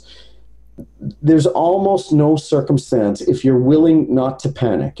films. There's almost no circumstance, if you're willing not to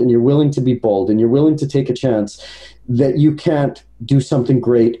panic and you're willing to be bold and you're willing to take a chance, that you can't do something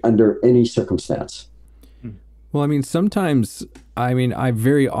great under any circumstance. Well, sometimes, I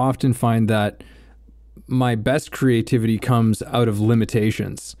very often find that my best creativity comes out of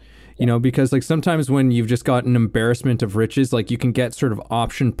limitations. you know, because like sometimes when you've just got an embarrassment of riches, like you can get sort of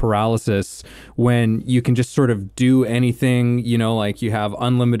option paralysis when you can just sort of do anything, you know, like you have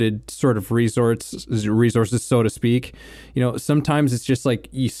unlimited sort of resources, so to speak. You know, sometimes it's just like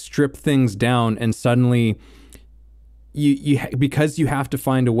you strip things down and suddenly you because you have to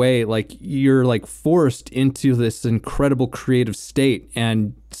find a way, like you're like forced into this incredible creative state,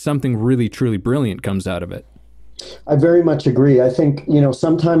 and something really truly brilliant comes out of it. I very much agree. I think, you know,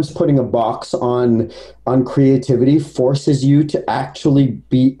 sometimes putting a box on creativity forces you to actually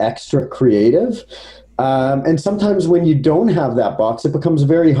be extra creative. And sometimes when you don't have that box, it becomes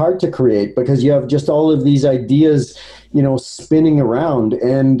very hard to create because you have just all of these ideas, you know, spinning around.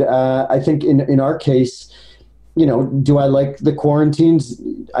 And I think in our case, you know, do I like the quarantines?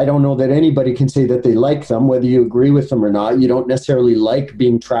 I don't know that anybody can say that they like them, whether you agree with them or not. You don't necessarily like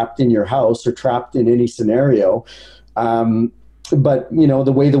being trapped in your house or trapped in any scenario. But, you know,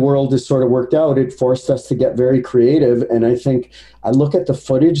 the way the world is sort of worked out, it forced us to get very creative. And I think I look at the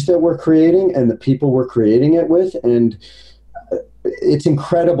footage that we're creating and the people we're creating it with, and it's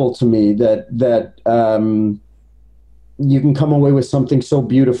incredible to me that you can come away with something so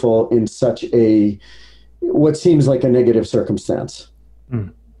beautiful in such what seems like a negative circumstance.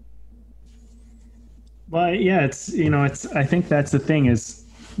 Well, yeah, I think that's the thing is,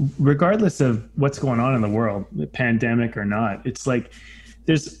 regardless of what's going on in the world, the pandemic or not, it's like,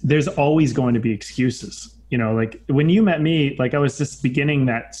 there's always going to be excuses. You know, like when you met me, like I was just beginning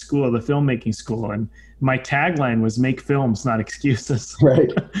that school, the filmmaking school, and my tagline was "Make films, not excuses."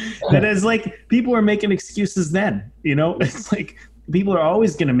 Right. That is like, people were making excuses then, you know, it's like people are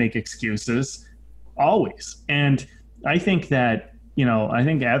always going to make excuses. Always. And I think that, you know, I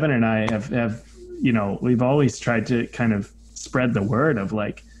think Evan and I have, you know, we've always tried to kind of spread the word of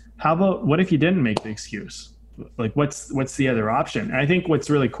like, how about, what if you didn't make the excuse? Like, what's the other option? And I think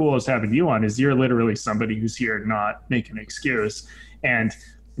what's really cool is having you on is you're literally somebody who's here not making an excuse and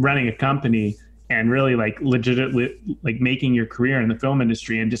running a company and really like legitimately like making your career in the film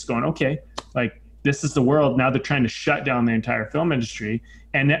industry and just going, okay, like this is the world. Now they're trying to shut down the entire film industry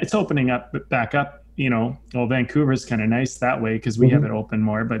and it's opening up back up. You know, well, Vancouver's kind of nice that way because we have it open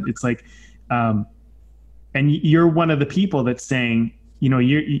more, but it's like, and you're one of the people that's saying, you know,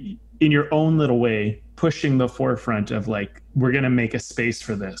 you're in your own little way, pushing the forefront of like, we're going to make a space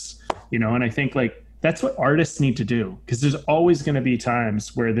for this, you know? And I think like, that's what artists need to do. Cause there's always going to be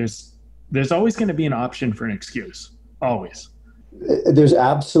times where there's always going to be an option for an excuse. Always. There's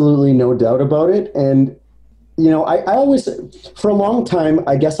absolutely no doubt about it. And you know, I always, for a long time,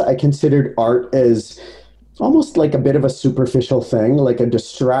 I guess I considered art as almost like a bit of a superficial thing, like a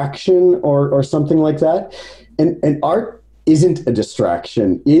distraction or something like that. And art isn't a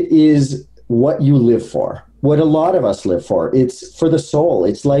distraction. It is what you live for, what a lot of us live for. It's for the soul.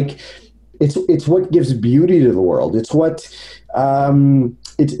 It's like, it's what gives beauty to the world. It's what,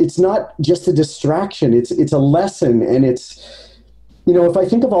 it's not just a distraction. It's a lesson, and it's, you know, if I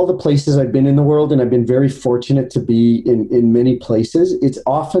think of all the places I've been in the world, and I've been very fortunate to be in many places, it's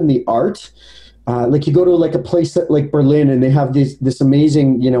often the art. Like you go to like a place like Berlin and they have this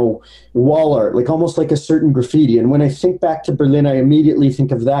amazing, you know, wall art, like almost like a certain graffiti. And when I think back to Berlin, I immediately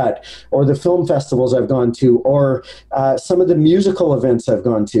think of that, or the film festivals I've gone to, or some of the musical events I've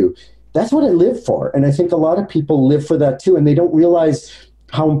gone to. That's what I live for. And I think a lot of people live for that too. And they don't realize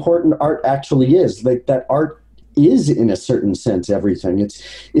how important art actually is. Like that art is in a certain sense everything.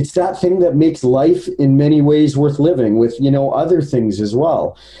 It's that thing that makes life in many ways worth living, with, you know, other things as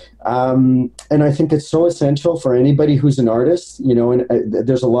well. And I think it's so essential for anybody who's an artist, you know, and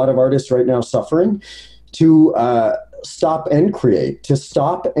there's a lot of artists right now suffering, to stop and create, to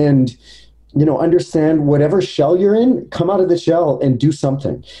stop and, you know, understand whatever shell you're in, come out of the shell and do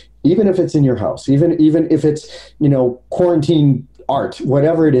something, even if it's in your house, even if it's, you know, quarantine art,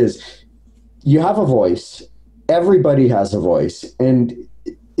 whatever it is. You have a voice. Everybody has a voice, and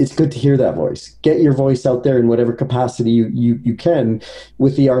it's good to hear that voice. Get your voice out there in whatever capacity you can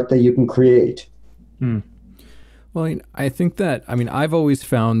with the art that you can create. Well, I think that, I mean, I've always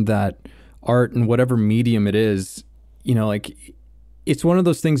found that art in whatever medium it is, you know, like it's one of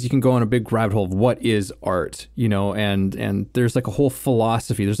those things you can go on a big rabbit hole of what is art, you know, and there's like a whole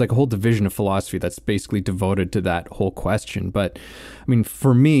philosophy, there's like a whole division of philosophy that's basically devoted to that whole question. But I mean,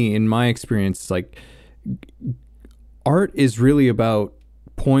 for me, in my experience, like art is really about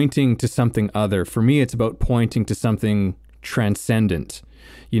pointing to something other. For me, it's about pointing to something transcendent,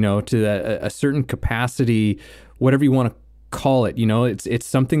 you know, to a certain capacity, whatever you want to call it. You know, it's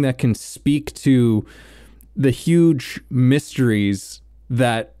something that can speak to the huge mysteries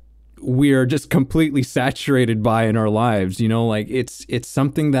that we are just completely saturated by in our lives. You know, like it's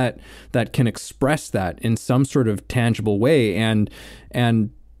something that can express that in some sort of tangible way, and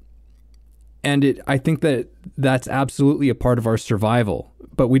I think that's absolutely a part of our survival,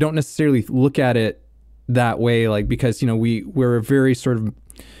 but we don't necessarily look at it that way, like, because, you know, we're a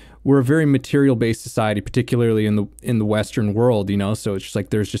very material-based society, particularly in the Western world, you know. So it's just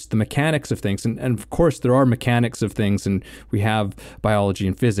like there's just the mechanics of things, and of course there are mechanics of things, and we have biology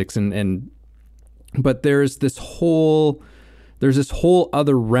and physics, but there's this whole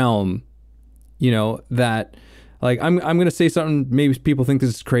other realm, you know, that, like, I'm gonna say something, maybe people think this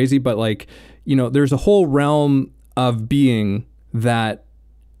is crazy, but, like, you know, there's a whole realm of being that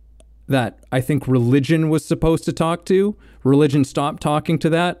I think religion was supposed to talk to. Religion stopped talking to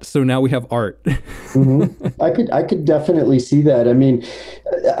that, so now we have art. Mm-hmm. I could definitely see that. I mean,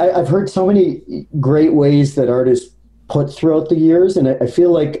 I've heard so many great ways that art is put throughout the years, and I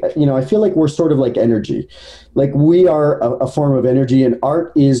feel like, you know, we're sort of like energy. Like, we are a form of energy, and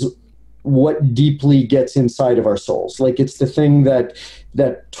art is what deeply gets inside of our souls. Like, it's the thing that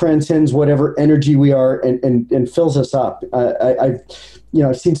transcends whatever energy we are and fills us up. I've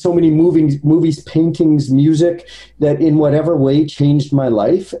seen so many movies, paintings, music that in whatever way changed my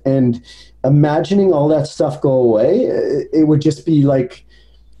life. And imagining all that stuff go away, it would just be like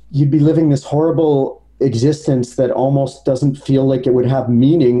you'd be living this horrible existence that almost doesn't feel like it would have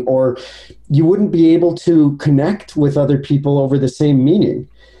meaning, or you wouldn't be able to connect with other people over the same meaning.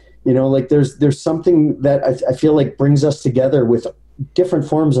 You know, like there's something that I feel like brings us together with different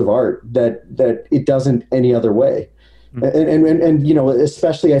forms of art that it doesn't any other way. And you know,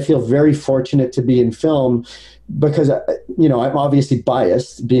 especially I feel very fortunate to be in film because, you know, I'm obviously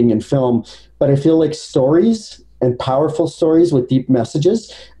biased being in film, but I feel like stories and powerful stories with deep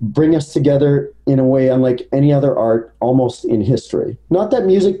messages bring us together in a way unlike any other art almost in history. Not that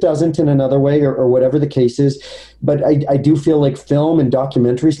music doesn't in another way, or whatever the case is, but I do feel like film and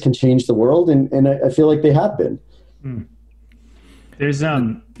documentaries can change the world, and I feel like they have been. There's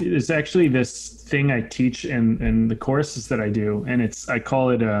actually this thing I teach in the courses that I do, and I call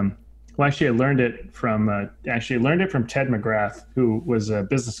it well, actually I learned it from Ted McGrath, who was a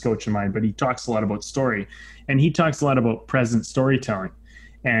business coach of mine, but he talks a lot about story, and he talks a lot about present storytelling.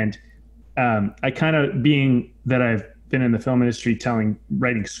 And I kind of, being that I've been in the film industry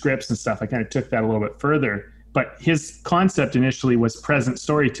writing scripts and stuff, I kind of took that a little bit further. But his concept initially was present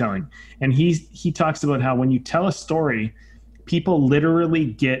storytelling. And he talks about how when you tell a story, people literally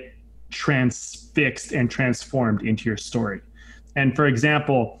get transfixed and transformed into your story. And for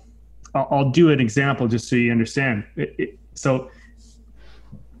example, I'll do an example just so you understand. So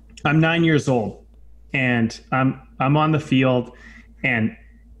I'm 9 years old, and I'm on the field, and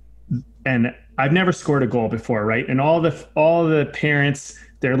I've never scored a goal before, right? And all the parents,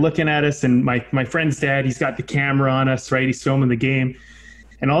 they're looking at us, and my friend's dad, he's got the camera on us, right? He's filming the game,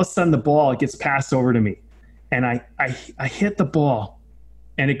 and all of a sudden the ball, it gets passed over to me, and I hit the ball,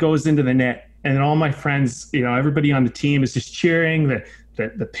 and it goes into the net, and then all my friends, you know, everybody on the team is just cheering.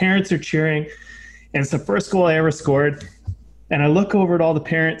 The parents are cheering, and it's the first goal I ever scored. And I look over at all the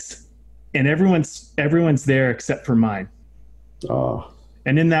parents, and everyone's there except for mine. Oh.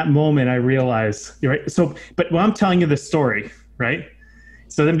 And in that moment, I realize, right? So, but when I'm telling you the story, right?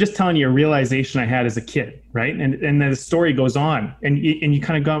 So I'm just telling you a realization I had as a kid, right? And then the story goes on, and you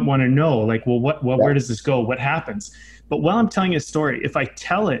kind of want to know, like, well, where does this go? What happens? But while I'm telling you a story, if I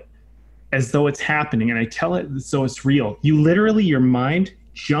tell it as though it's happening, and I tell it as though it's real, your mind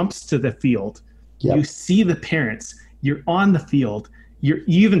jumps to the field. Yep. You see the parents, you're on the field, you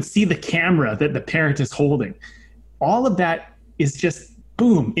even see the camera that the parent is holding. All of that is just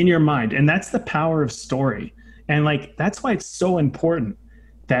boom in your mind. And that's the power of story. And like, that's why it's so important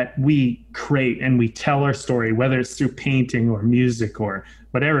that we create and we tell our story, whether it's through painting or music or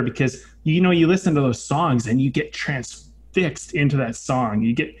whatever, because, you know, you listen to those songs and you get transfixed into that song.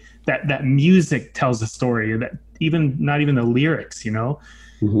 You get that music tells a story, that not even the lyrics, you know?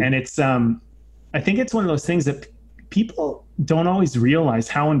 Mm-hmm. And it's, I think it's one of those things that people don't always realize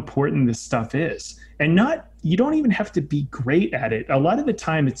how important this stuff is. And you don't even have to be great at it. A lot of the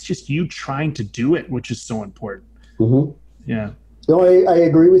time it's just you trying to do it, which is so important. Mm-hmm. Yeah. No, I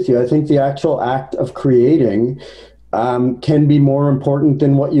agree with you. I think the actual act of creating can be more important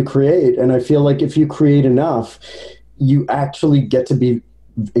than what you create. And I feel like if you create enough, you actually get to be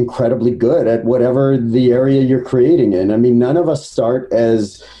incredibly good at whatever the area you're creating in. I mean, none of us start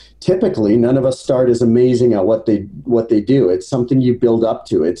as, typically none of us start as amazing at what they do. It's something you build up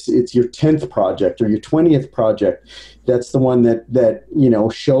to. It's your 10th project or your 20th project. That's the one that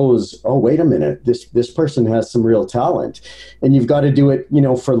shows, oh, wait a minute, this person has some real talent, and you've got to do it,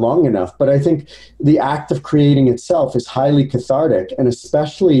 for long enough. But I think the act of creating itself is highly cathartic, and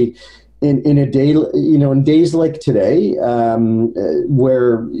especially in a day, in days like today,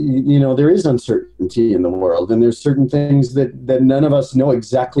 where, there is uncertainty in the world, and there's certain things that none of us know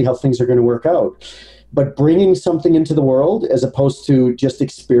exactly how things are going to work out. But bringing something into the world, as opposed to just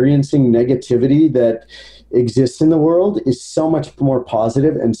experiencing negativity that exists in the world, is so much more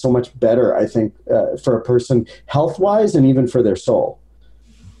positive and so much better, I think, for a person health-wise and even for their soul.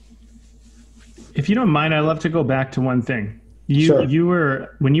 If you don't mind, I'd love to go back to one thing. Sure. You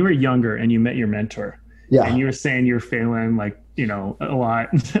were, when you were younger and you met your mentor, yeah, and you were saying you're failing a lot,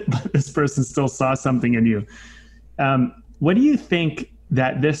 but this person still saw something in you. What do you think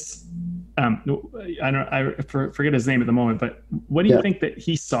that this, I forget his name at the moment, but what do you think that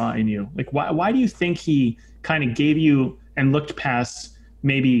he saw in you? Like, why do you think he kind of gave you and looked past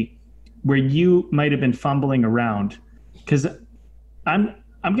maybe where you might have been fumbling around? Because I'm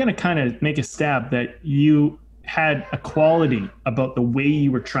going to kind of make a stab that you had a quality about the way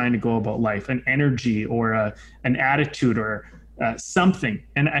you were trying to go about life, an energy or an attitude or something.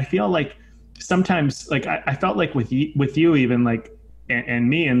 And I feel like sometimes, like I felt like with you even, like, and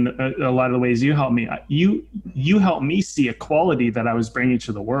me, and a lot of the ways you helped me, you helped me see a quality that I was bringing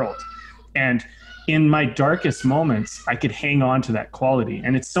to the world. And in my darkest moments, I could hang on to that quality.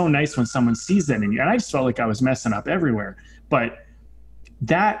 And it's so nice when someone sees that in you. And I just felt like I was messing up everywhere. But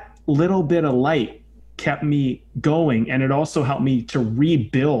that little bit of light kept me going. And it also helped me to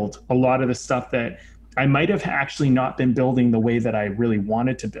rebuild a lot of the stuff that I might have actually not been building the way that I really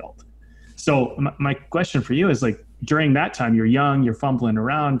wanted to build. So my question for you is, like, during that time, you're young, you're fumbling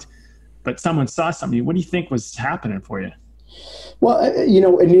around, but someone saw something. What do you think was happening for you? Well,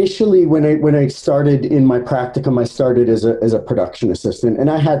 initially when I started in my practicum, I started as a production assistant, and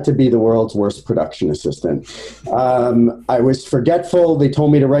I had to be the world's worst production assistant. I was forgetful. They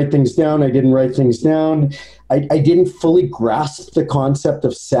told me to write things down. I didn't write things down. I didn't fully grasp the concept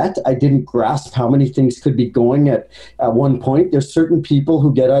of set. I didn't grasp how many things could be going at one point. There's certain people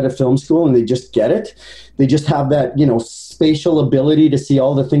who get out of film school and they just get it. They just have that, spatial ability to see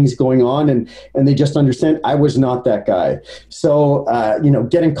all the things going on, and they just understand. I was not that guy. So,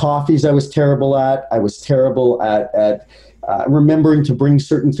 getting coffees, I was terrible at. I was terrible at remembering to bring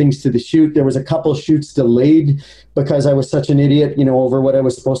certain things to the shoot. There was a couple shoots delayed because I was such an idiot, over what I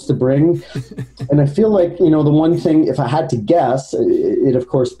was supposed to bring. And I feel like, the one thing, if I had to guess, it of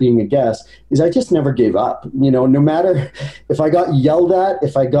course being a guess, is I just never gave up. No matter if I got yelled at,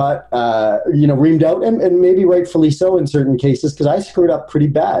 if I got, reamed out, and maybe rightfully so in certain cases, because I screwed up pretty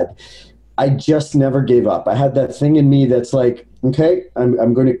bad. I just never gave up. I had that thing in me that's like, okay,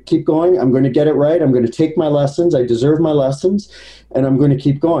 I'm going to keep going. I'm going to get it right. I'm going to take my lessons. I deserve my lessons, and I'm going to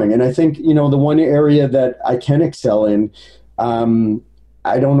keep going. And I think, the one area that I can excel in,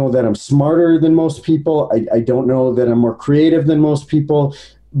 I don't know that I'm smarter than most people. I don't know that I'm more creative than most people.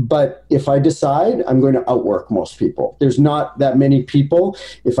 But if I decide, I'm going to outwork most people. There's not that many people.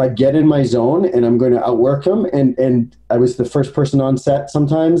 If I get in my zone, and I'm going to outwork them, and I was the first person on set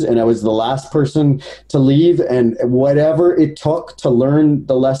sometimes, and I was the last person to leave, and whatever it took to learn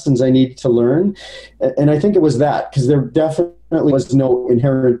the lessons I needed to learn. And I think it was that, because there definitely was no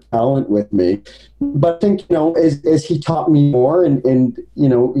inherent talent with me. But I think, as he taught me more, and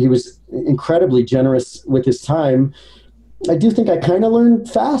he was incredibly generous with his time, I do think I kind of learned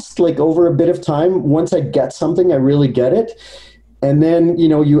fast, like over a bit of time. Once I get something, I really get it. And then,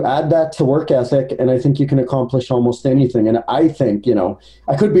 you add that to work ethic, and I think you can accomplish almost anything. And I think,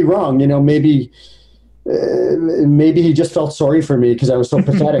 I could be wrong, maybe he just felt sorry for me because I was so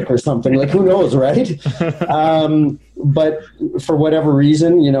pathetic or something. Like, who knows, right? But for whatever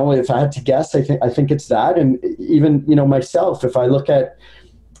reason, if I had to guess, I think it's that. And even, myself, if I look at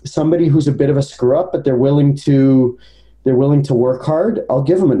somebody who's a bit of a screw up, but they're willing to work hard, I'll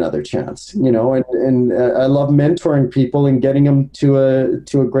give them another chance, and I love mentoring people and getting them to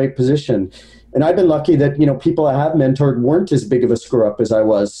a great position. And I've been lucky that, people I have mentored weren't as big of a screw up as I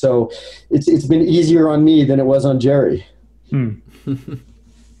was. So it's been easier on me than it was on Jerry.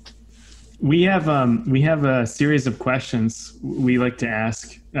 We have a series of questions we like to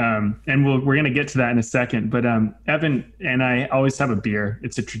ask, and we're going to get to that in a second. But Evan and I always have a beer.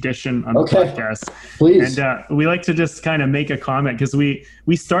 It's a tradition on the podcast. Please. And we like to just kind of make a comment, because we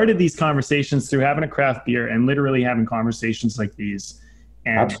started these conversations through having a craft beer and literally having conversations like these.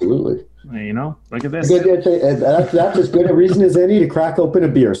 And Absolutely. Look at this. That's as good a reason as any to crack open a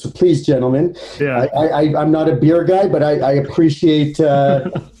beer. So please, gentlemen, Yeah. I'm not a beer guy, but I appreciate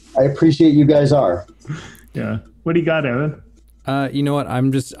I appreciate you guys are. Yeah. What do you got, Evan? You know what?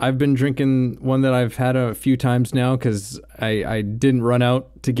 I've been drinking one that I've had a few times now because I didn't run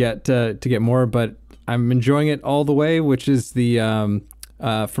out to get more, but I'm enjoying it all the way, which is the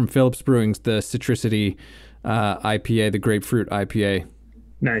from Phillips Brewing's, the Citricity IPA, the grapefruit IPA.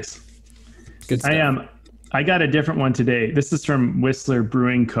 Nice. Good stuff. I got a different one today. This is from Whistler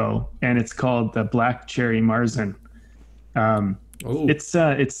Brewing Co. and it's called the Black Cherry Marzen.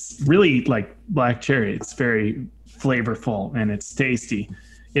 It's really like black cherry. It's very flavorful and it's tasty.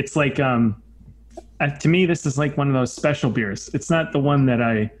 It's like to me this is like one of those special beers. It's not the one that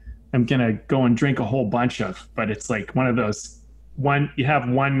I am gonna go and drink a whole bunch of, but it's like one of those you have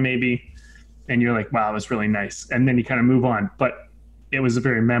one maybe and you're like, wow, it was really nice, and then you kind of move on, but it was a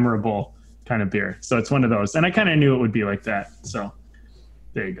very memorable kind of beer. So it's one of those, and I kind of knew it would be like that. So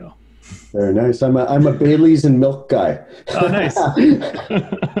there you go. Very nice. I'm a Bailey's and milk guy. Oh, nice.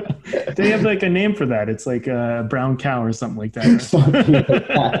 They have like a name for that. It's like a brown cow or something like that. Right? Something like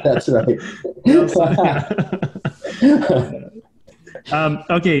that. That's right.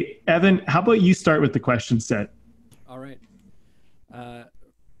 Okay, Evan, how about you start with the question set? All right.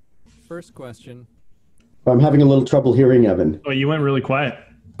 First question. I'm having a little trouble hearing Evan. Oh, you went really quiet.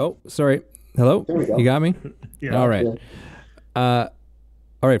 Oh, sorry. Hello? There we go. You got me? Yeah. All right.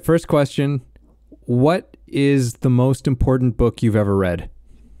 All right. First question. What is the most important book you've ever read?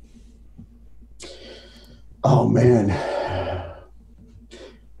 Oh man.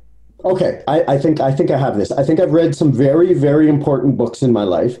 Okay, I think I have this. I think I've read some very, very important books in my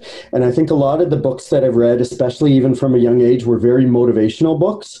life, and I think a lot of the books that I've read, especially even from a young age, were very motivational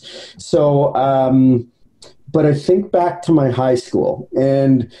books. So, but I think back to my high school,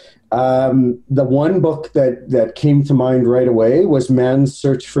 and the one book that came to mind right away was Man's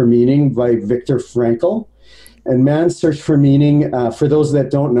Search for Meaning by Viktor Frankl. And Man's Search for Meaning, for those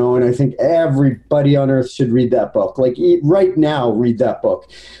that don't know, and I think everybody on earth should read that book. Like right now, read that book.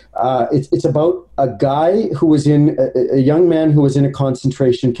 It's about a guy who was a young man who was in a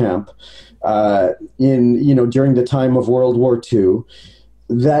concentration camp during the time of World War II,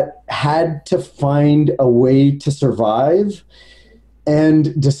 that had to find a way to survive.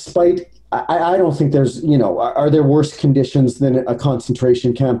 And despite, I don't think there's, are there worse conditions than a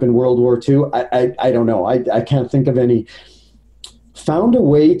concentration camp in World War II? I don't know. I can't think of any. Found a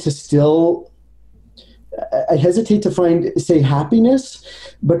way to still, I hesitate to say happiness,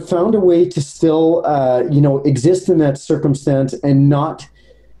 but found a way to still, exist in that circumstance and not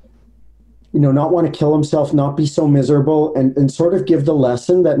want to kill himself, not be so miserable, and sort of give the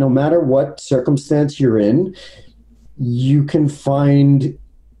lesson that no matter what circumstance you're in, you can find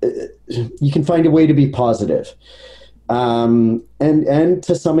a way to be positive, and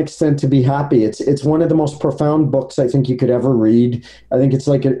to some extent to be happy. It's one of the most profound books I think you could ever read. I think it's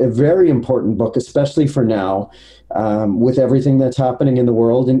like a very important book, especially for now, with everything that's happening in the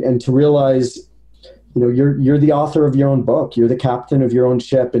world, and to realize, you're the author of your own book. You're the captain of your own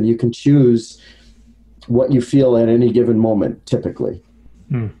ship, and you can choose what you feel at any given moment, typically.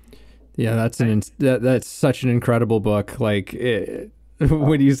 Yeah, that's such an incredible book. Like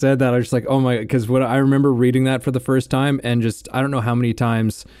when you said that, I was just like, oh my, because what I remember reading that for the first time, and just, I don't know how many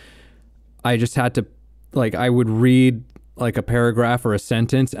times I just had to, like, I would read like a paragraph or a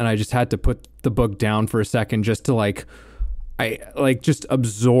sentence, and I just had to put the book down for a second just to just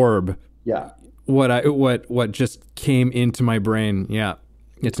absorb. Yeah. What just came into my brain. Yeah.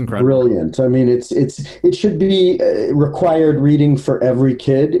 It's incredible. Brilliant. I mean, it should be required reading for every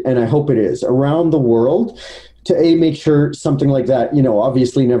kid, and I hope it is around the world, to make sure something like that,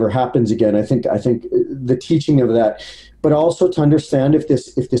 obviously never happens again. I think the teaching of that, but also to understand if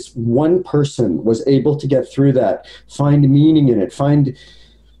this one person was able to get through that, find meaning in it, find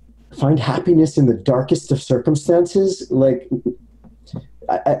happiness in the darkest of circumstances. Like,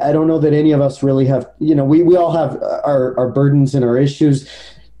 I don't know that any of us really have, we all have our burdens and our issues.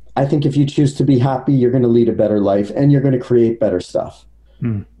 I think if you choose to be happy, you're going to lead a better life, and you're going to create better stuff.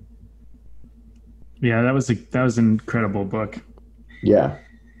 Yeah, that was an incredible book. Yeah.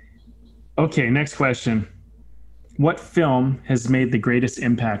 Okay, next question. What film has made the greatest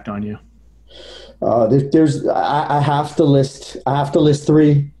impact on you? I have to list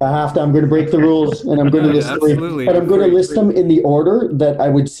three. I'm going to break the rules, and I'm going to list three, but I'm going to list them in the order that I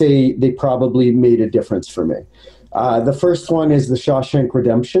would say they probably made a difference for me. The first one is The Shawshank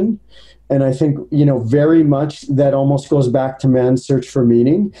Redemption. And I think, very much that almost goes back to Man's Search for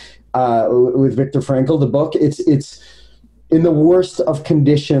Meaning, with Viktor Frankl, the book. in the worst of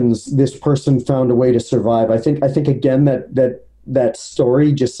conditions, this person found a way to survive. I think again that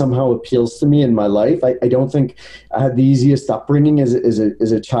story just somehow appeals to me in my life. I don't think I had the easiest upbringing as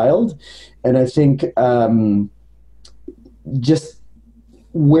a child, and I think just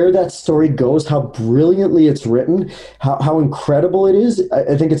where that story goes, how brilliantly it's written, how incredible it is.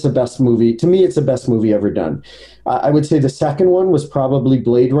 I think it's the best movie. To me, it's the best movie ever done. I would say the second one was probably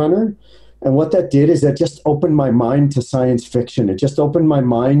Blade Runner. And what that did is that just opened my mind to science fiction. It just opened my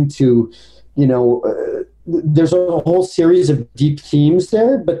mind to, there's a whole series of deep themes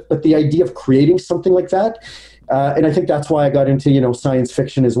there, but the idea of creating something like that, and I think that's why I got into, science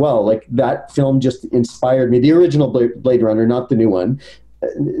fiction as well. Like that film just inspired me. The original Blade Runner, not the new one.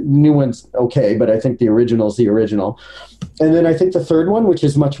 The new one's okay, but I think the original's the original. And then I think the third one, which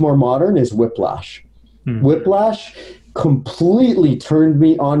is much more modern, is Whiplash. Whiplash completely turned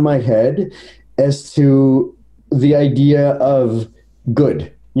me on my head as to the idea of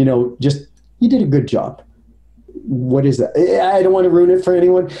good. Just you did a good job. What is that? I don't want to ruin it for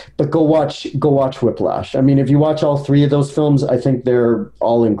anyone, but go watch Whiplash. I mean, if you watch all three of those films, I think they're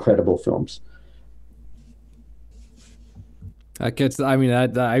all incredible films. That gets, I've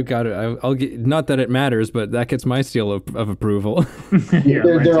got it. I'll get, not that it matters, but that gets my seal of approval. Yeah,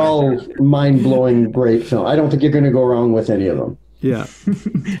 they're all mind-blowing great films. I don't think you're going to go wrong with any of them. Yeah.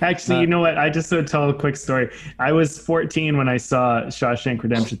 Actually, you know what? I just want to tell a quick story. I was 14 when I saw Shawshank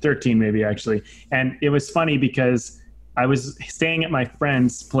Redemption, 13 maybe actually. And it was funny because I was staying at my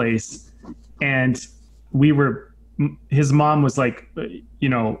friend's place and his mom was like, we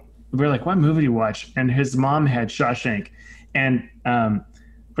were like, what movie do you watch? And his mom had Shawshank. And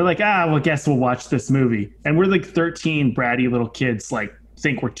we're like, well, guess we'll watch this movie. And we're like 13 bratty little kids, like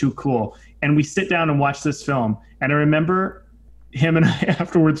think we're too cool. And we sit down and watch this film. And I remember him and I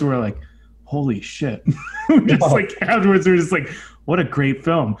afterwards were like, holy shit. Afterwards we're just like, what a great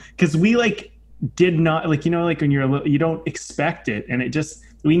film. Because we did not when you're a little, you don't expect it. And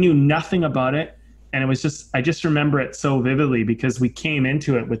we knew nothing about it. And it was I just remember it so vividly because we came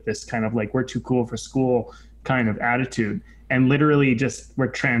into it with this kind of we're too cool for school kind of attitude. And literally just we're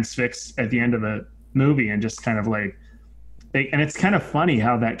transfixed at the end of the movie and just kind of and it's kind of funny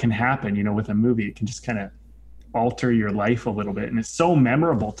how that can happen, with a movie. It can just kind of alter your life a little bit. And it's so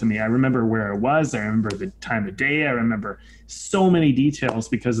memorable to me. I remember where I was. I remember the time of day. I remember so many details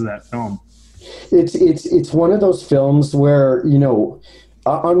because of that film. It's one of those films where,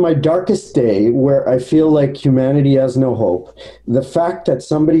 on my darkest day where I feel like humanity has no hope, the fact that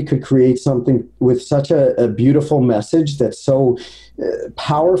somebody could create something with such a beautiful message that's so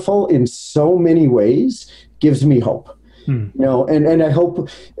powerful in so many ways gives me hope. And I hope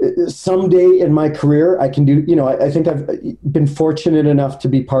someday in my career I can do, I think I've been fortunate enough to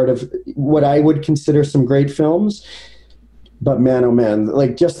be part of what I would consider some great films. But man, oh man,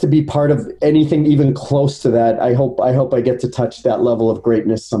 just to be part of anything even close to that, I hope I get to touch that level of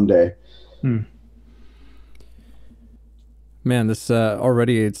greatness someday. Man, this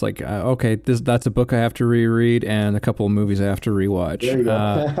already, it's okay, that's a book I have to reread and a couple of movies I have to rewatch. There you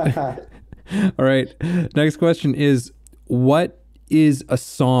go. All right. Next question is, what is a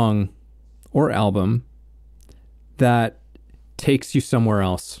song or album that takes you somewhere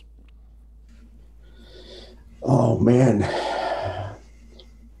else? Oh man,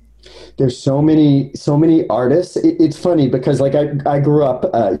 there's so many artists. It's funny because I grew up,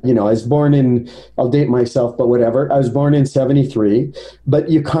 I was born in, I'll date myself, but whatever. I was born in 73,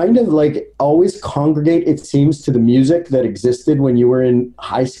 but you kind of always congregate, it seems, to the music that existed when you were in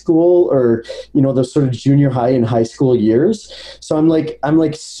high school or, those sort of junior high and high school years. So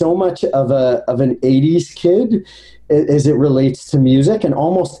I'm so much of an 80s kid as it relates to music, and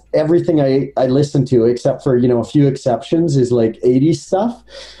almost everything I listen to, except for, a few exceptions, is 80s stuff.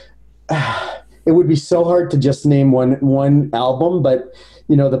 It would be so hard to just name one album, but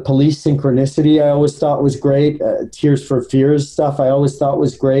the Police, Synchronicity, I always thought was great. Tears for Fears stuff I always thought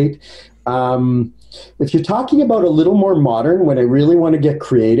was great. If you're talking about a little more modern, when I really want to get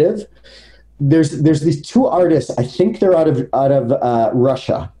creative, there's these two artists. I think they're out of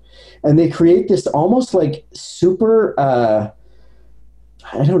Russia. And they create this almost super, I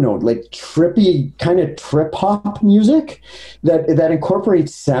don't know, trippy kind of trip hop music that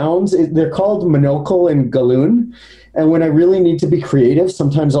incorporates sounds. They're called Monocle and Galoon. And when I really need to be creative,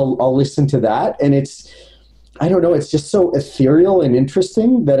 sometimes I'll listen to that. And I don't know, it's just so ethereal and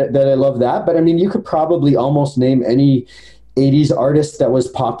interesting that I love that. But I mean, you could probably almost name any 80s artist that was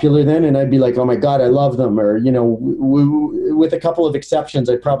popular then, and I'd be like, oh my God, I love them. Or, with a couple of exceptions,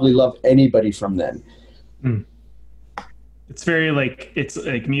 I'd probably love anybody from then. It's very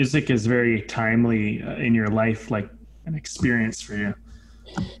music is very timely in your life. an experience for you.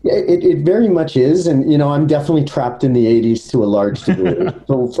 Yeah, it very much is, and I'm definitely trapped in the '80s to a large degree.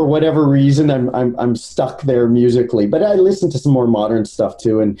 So for whatever reason, I'm stuck there musically. But I listen to some more modern stuff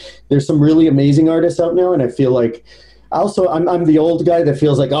too, and there's some really amazing artists out now. And I feel like also I'm the old guy that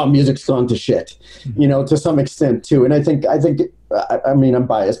feels like, oh, music's gone to shit, to some extent too. And I think I mean, I'm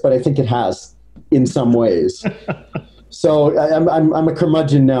biased, but I think it has in some ways. So I'm a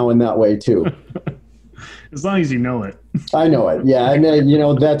curmudgeon now in that way too. As long as you know it. I know it. Yeah. And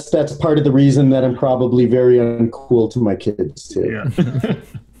that's part of the reason that I'm probably very uncool to my kids too.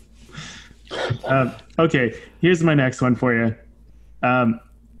 Yeah. Okay. Here's my next one for you.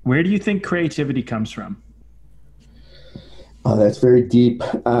 Where do you think creativity comes from? Oh, that's very deep.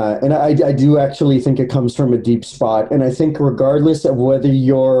 And I do actually think it comes from a deep spot. And I think regardless of whether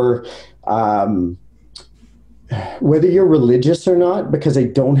you're religious or not, because I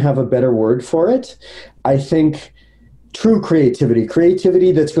don't have a better word for it, I think true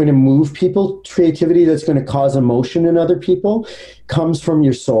creativity that's going to move people, creativity that's going to cause emotion in other people, comes from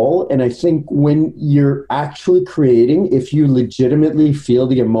your soul. And I think when you're actually creating, if you legitimately feel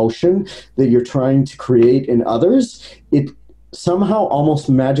the emotion that you're trying to create in others, it somehow almost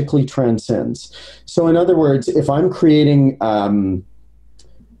magically transcends. So in other words, if I'm creating a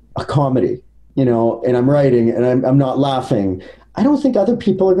comedy, and I'm writing and I'm not laughing, I don't think other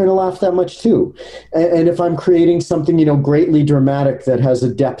people are going to laugh that much too. And if I'm creating something, greatly dramatic that has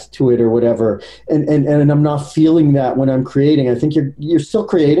a depth to it or whatever, and I'm not feeling that when I'm creating, I think you're still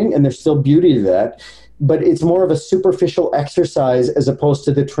creating and there's still beauty to that, but it's more of a superficial exercise as opposed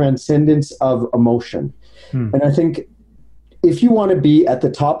to the transcendence of emotion. And I think if you want to be at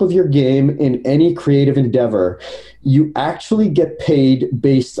the top of your game in any creative endeavor, you actually get paid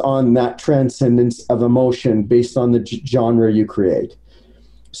based on that transcendence of emotion, based on the genre you create.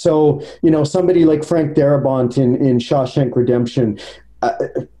 So, somebody like Frank Darabont in Shawshank Redemption,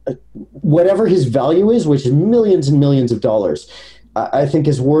 whatever his value is, which is millions and millions of dollars, I think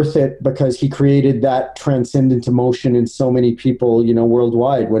is worth it because he created that transcendent emotion in so many people,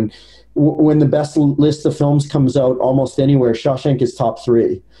 worldwide. When the best list of films comes out almost anywhere, Shawshank is top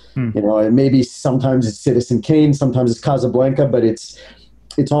 3. And maybe sometimes it's Citizen Kane, sometimes it's Casablanca, but it's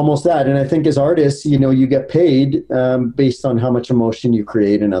almost that. And I think as artists, you get paid based on how much emotion you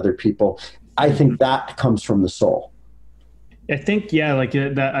create in other people. I think that comes from the soul. I think,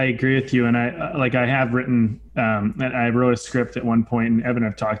 that I agree with you. And I have written, and I wrote a script at one point, and Evan,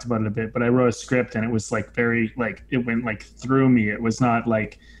 I've talked about it a bit, but I wrote a script and it was very, it went through me. It was not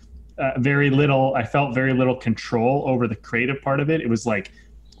I felt very little control over the creative part of it. It was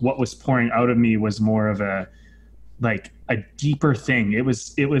what was pouring out of me was more of a deeper thing. It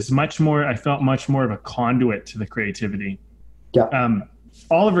was much more, I felt much more of a conduit to the creativity. Yeah.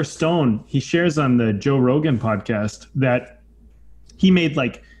 Oliver Stone, he shares on the Joe Rogan podcast that he made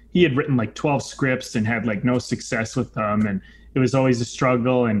he had written 12 scripts and had no success with them. And it was always a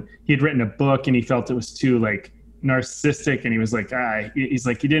struggle. And he had written a book and he felt it was too narcissistic, and he was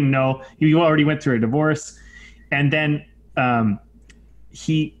he didn't know, he already went through a divorce. And then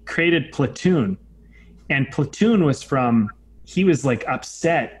he created Platoon, and Platoon was he was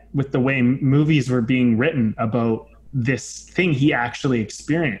upset with the way movies were being written about this thing he actually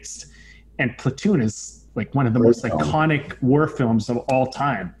experienced. And Platoon is one of the most iconic war films of all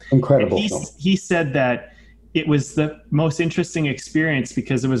time. Incredible. He said that it was the most interesting experience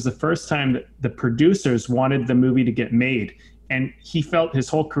because it was the first time that the producers wanted the movie to get made. And he felt his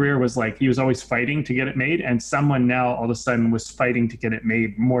whole career was he was always fighting to get it made. And someone now all of a sudden was fighting to get it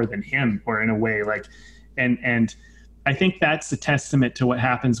made more than him, or in a way and I think that's a testament to what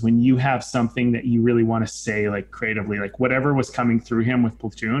happens when you have something that you really want to say, creatively, whatever was coming through him with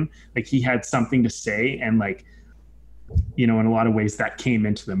Platoon, he had something to say. And in a lot of ways that came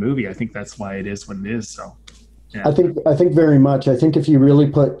into the movie. I think that's why it is what it is. So. Yeah. I think very much. I think if you really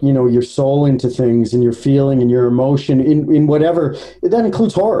put, your soul into things and your feeling and your emotion in whatever, that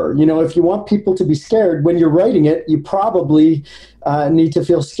includes horror. If you want people to be scared when you're writing it, you probably need to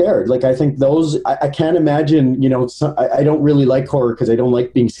feel scared. I think I can't imagine, I don't really like horror because I don't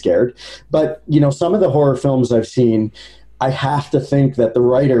like being scared. But, some of the horror films I've seen, I have to think that the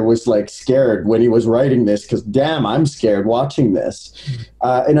writer was scared when he was writing this because damn, I'm scared watching this.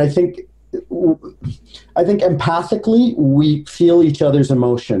 And I think empathically we feel each other's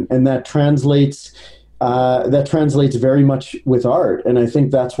emotion, and that translates very much with art. And I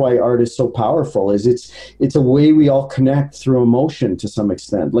think that's why art is so powerful, is it's a way we all connect through emotion to some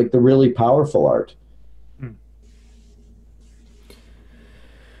extent, the really powerful art.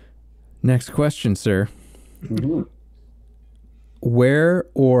 Next question, sir. Mm-hmm. Where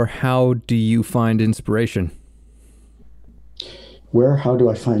or how do you find inspiration? How do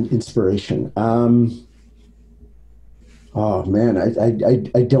I find inspiration? Oh man,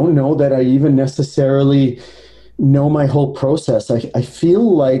 I don't know that I even necessarily know my whole process. I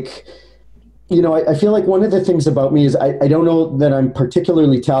feel like, I feel like one of the things about me is I don't know that I'm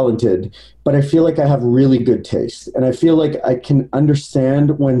particularly talented, but I feel like I have really good taste. And I feel like I can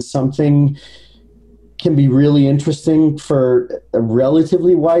understand when something can be really interesting for a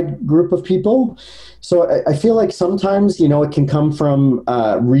relatively wide group of people. So I feel like sometimes, it can come from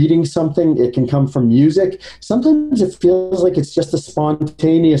reading something, it can come from music. Sometimes it feels like it's just a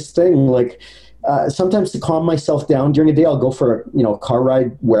spontaneous thing. Like sometimes to calm myself down during a day, I'll go for a car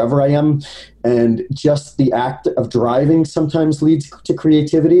ride wherever I am, and just the act of driving sometimes leads to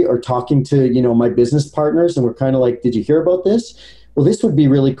creativity, or talking to my business partners, and we're kind of like, did you hear about this? Well, this would be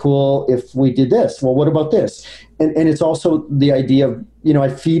really cool if we did this. Well, what about this? And it's also the idea of, I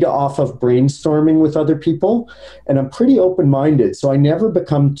feed off of brainstorming with other people, and I'm pretty open-minded. So I never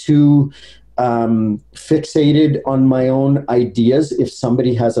become too fixated on my own ideas if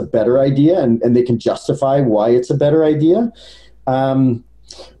somebody has a better idea and they can justify why it's a better idea.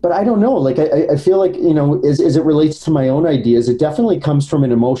 But I don't know, like, I feel like, as it relates to my own ideas, it definitely comes from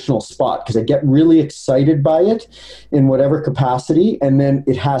an emotional spot, because I get really excited by it in whatever capacity, and then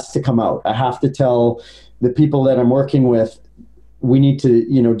it has to come out. I have to tell the people that I'm working with, we need to,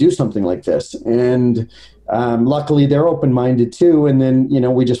 do something like this. And luckily they're open-minded too. And then,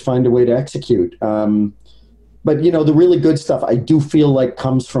 we just find a way to execute. But, the really good stuff, I do feel like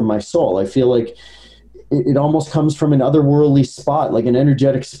comes from my soul. I feel like it almost comes from an otherworldly spot, like an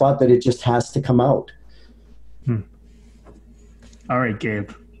energetic spot, that it just has to come out. All right,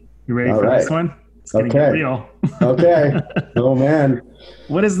 Gabe, you ready for this one? It's gonna get real. Okay. Oh man.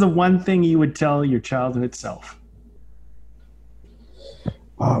 What is the one thing you would tell your childhood self?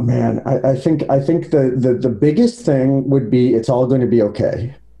 Oh man, I think the biggest thing would be, it's all going to be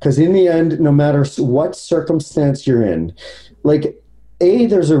okay. Because in the end, no matter what circumstance you're in, like,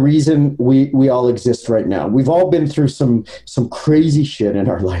 there's a reason we all exist right now. We've all been through some crazy shit in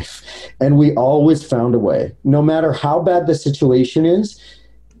our life, and we always found a way. No matter how bad the situation is,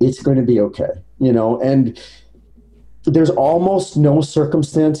 it's going to be okay, and there's almost no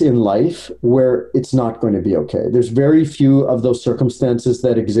circumstance in life where it's not going to be okay. There's very few of those circumstances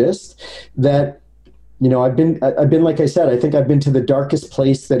that exist that, I've been, like I said, I think I've been to the darkest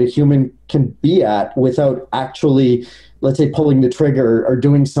place that a human can be at without actually, let's say, pulling the trigger or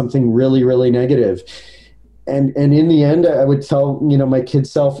doing something really, really negative. And in the end, I would tell, my kid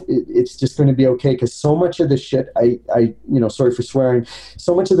self, it's just going to be okay. Because so much of the shit I sorry for swearing,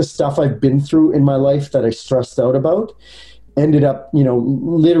 so much of the stuff I've been through in my life that I stressed out about ended up,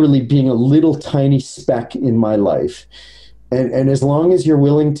 literally being a little tiny speck in my life. And as long as you're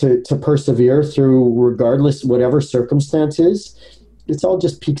willing to persevere through, regardless, whatever circumstances, it's all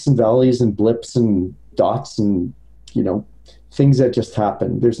just peaks and valleys and blips and dots and, things that just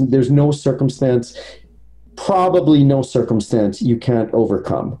happen. There's no circumstance, probably no circumstance you can't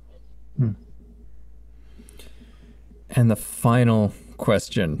overcome. And the final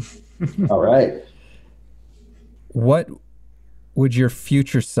question. All right. What would your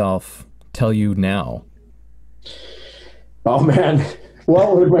future self tell you now? Oh man,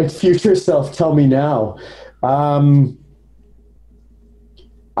 what would my future self tell me now?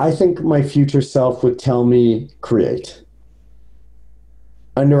 I think my future self would tell me, create.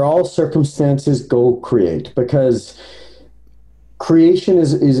 Under all circumstances, go create, because creation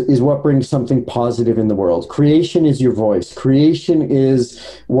is what brings something positive in the world. Creation is your voice. Creation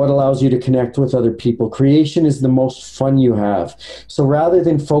is what allows you to connect with other people. Creation is the most fun you have. So rather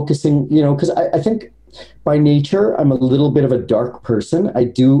than focusing, because I think by nature, I'm a little bit of a dark person. I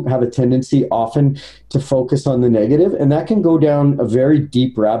do have a tendency often to focus on the negative, and that can go down a very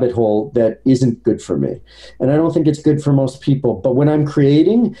deep rabbit hole that isn't good for me. And I don't think it's good for most people. But when I'm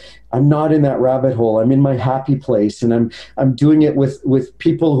creating, I'm not in that rabbit hole. I'm in my happy place, and I'm doing it with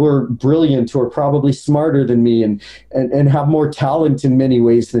people who are brilliant, who are probably smarter than me and have more talent in many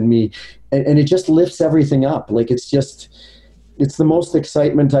ways than me. And it just lifts everything up. Like, it's the most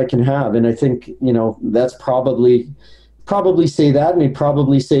excitement I can have. And I think, that's probably say that. And he'd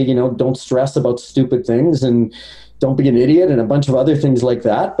probably say, don't stress about stupid things and don't be an idiot and a bunch of other things like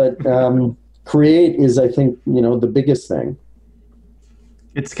that. But create is, I think, the biggest thing.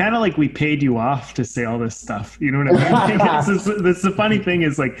 It's kind of like we paid you off to say all this stuff. You know what I mean? That's the funny thing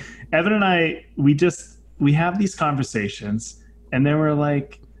is, like, Evan and I, we have these conversations, and then we're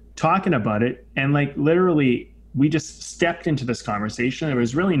like talking about it, and like literally we just stepped into this conversation. There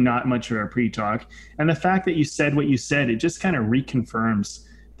was really not much of a pre-talk. And the fact that you said what you said, it just kind of reconfirms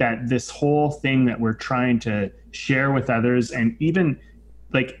that this whole thing that we're trying to share with others. And even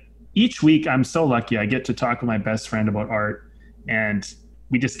like each week, I'm so lucky. I get to talk with my best friend about art, and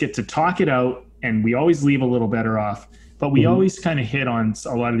we just get to talk it out, and we always leave a little better off, but we always kind of hit on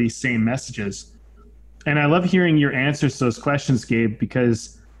a lot of these same messages. And I love hearing your answers to those questions, Gabe,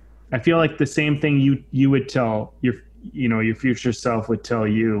 because I feel like the same thing you would tell your future self would tell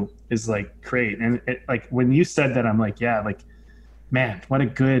you is like, great. And like when you said that, I'm like, yeah, like, man, what a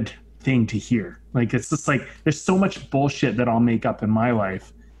good thing to hear. Like, it's just like, there's so much bullshit that I'll make up in my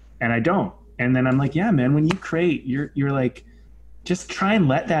life and I don't. And then I'm like, yeah, man, when you create, you're like, just try and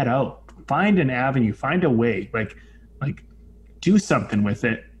let that out. Find an avenue, find a way, like do something with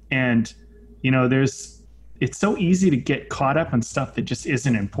it. And, it's so easy to get caught up on stuff that just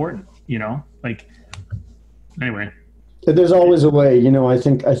isn't important, like, anyway. There's always a way, I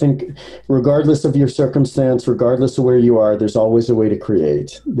think regardless of your circumstance, regardless of where you are, there's always a way to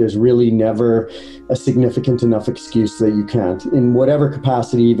create. There's really never a significant enough excuse that you can't. In whatever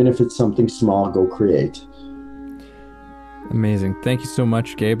capacity, even if it's something small, go create. Amazing. Thank you so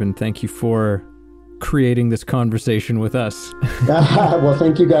much, Gabe, and thank you for creating this conversation with us. Well,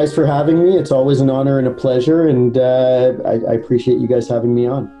 thank you guys for having me. It's always an honor and a pleasure, and I appreciate you guys having me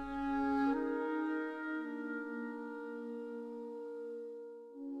on.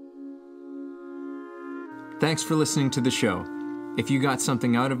 Thanks for listening to the show. If you got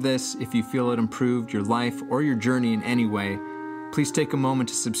something out of this, if you feel it improved your life or your journey in any way, please take a moment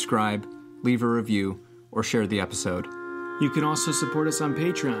to subscribe, leave a review, or share the episode. You can also support us on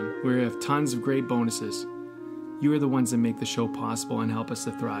Patreon, where we have tons of great bonuses. You are the ones that make the show possible and help us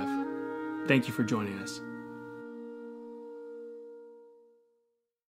to thrive. Thank you for joining us.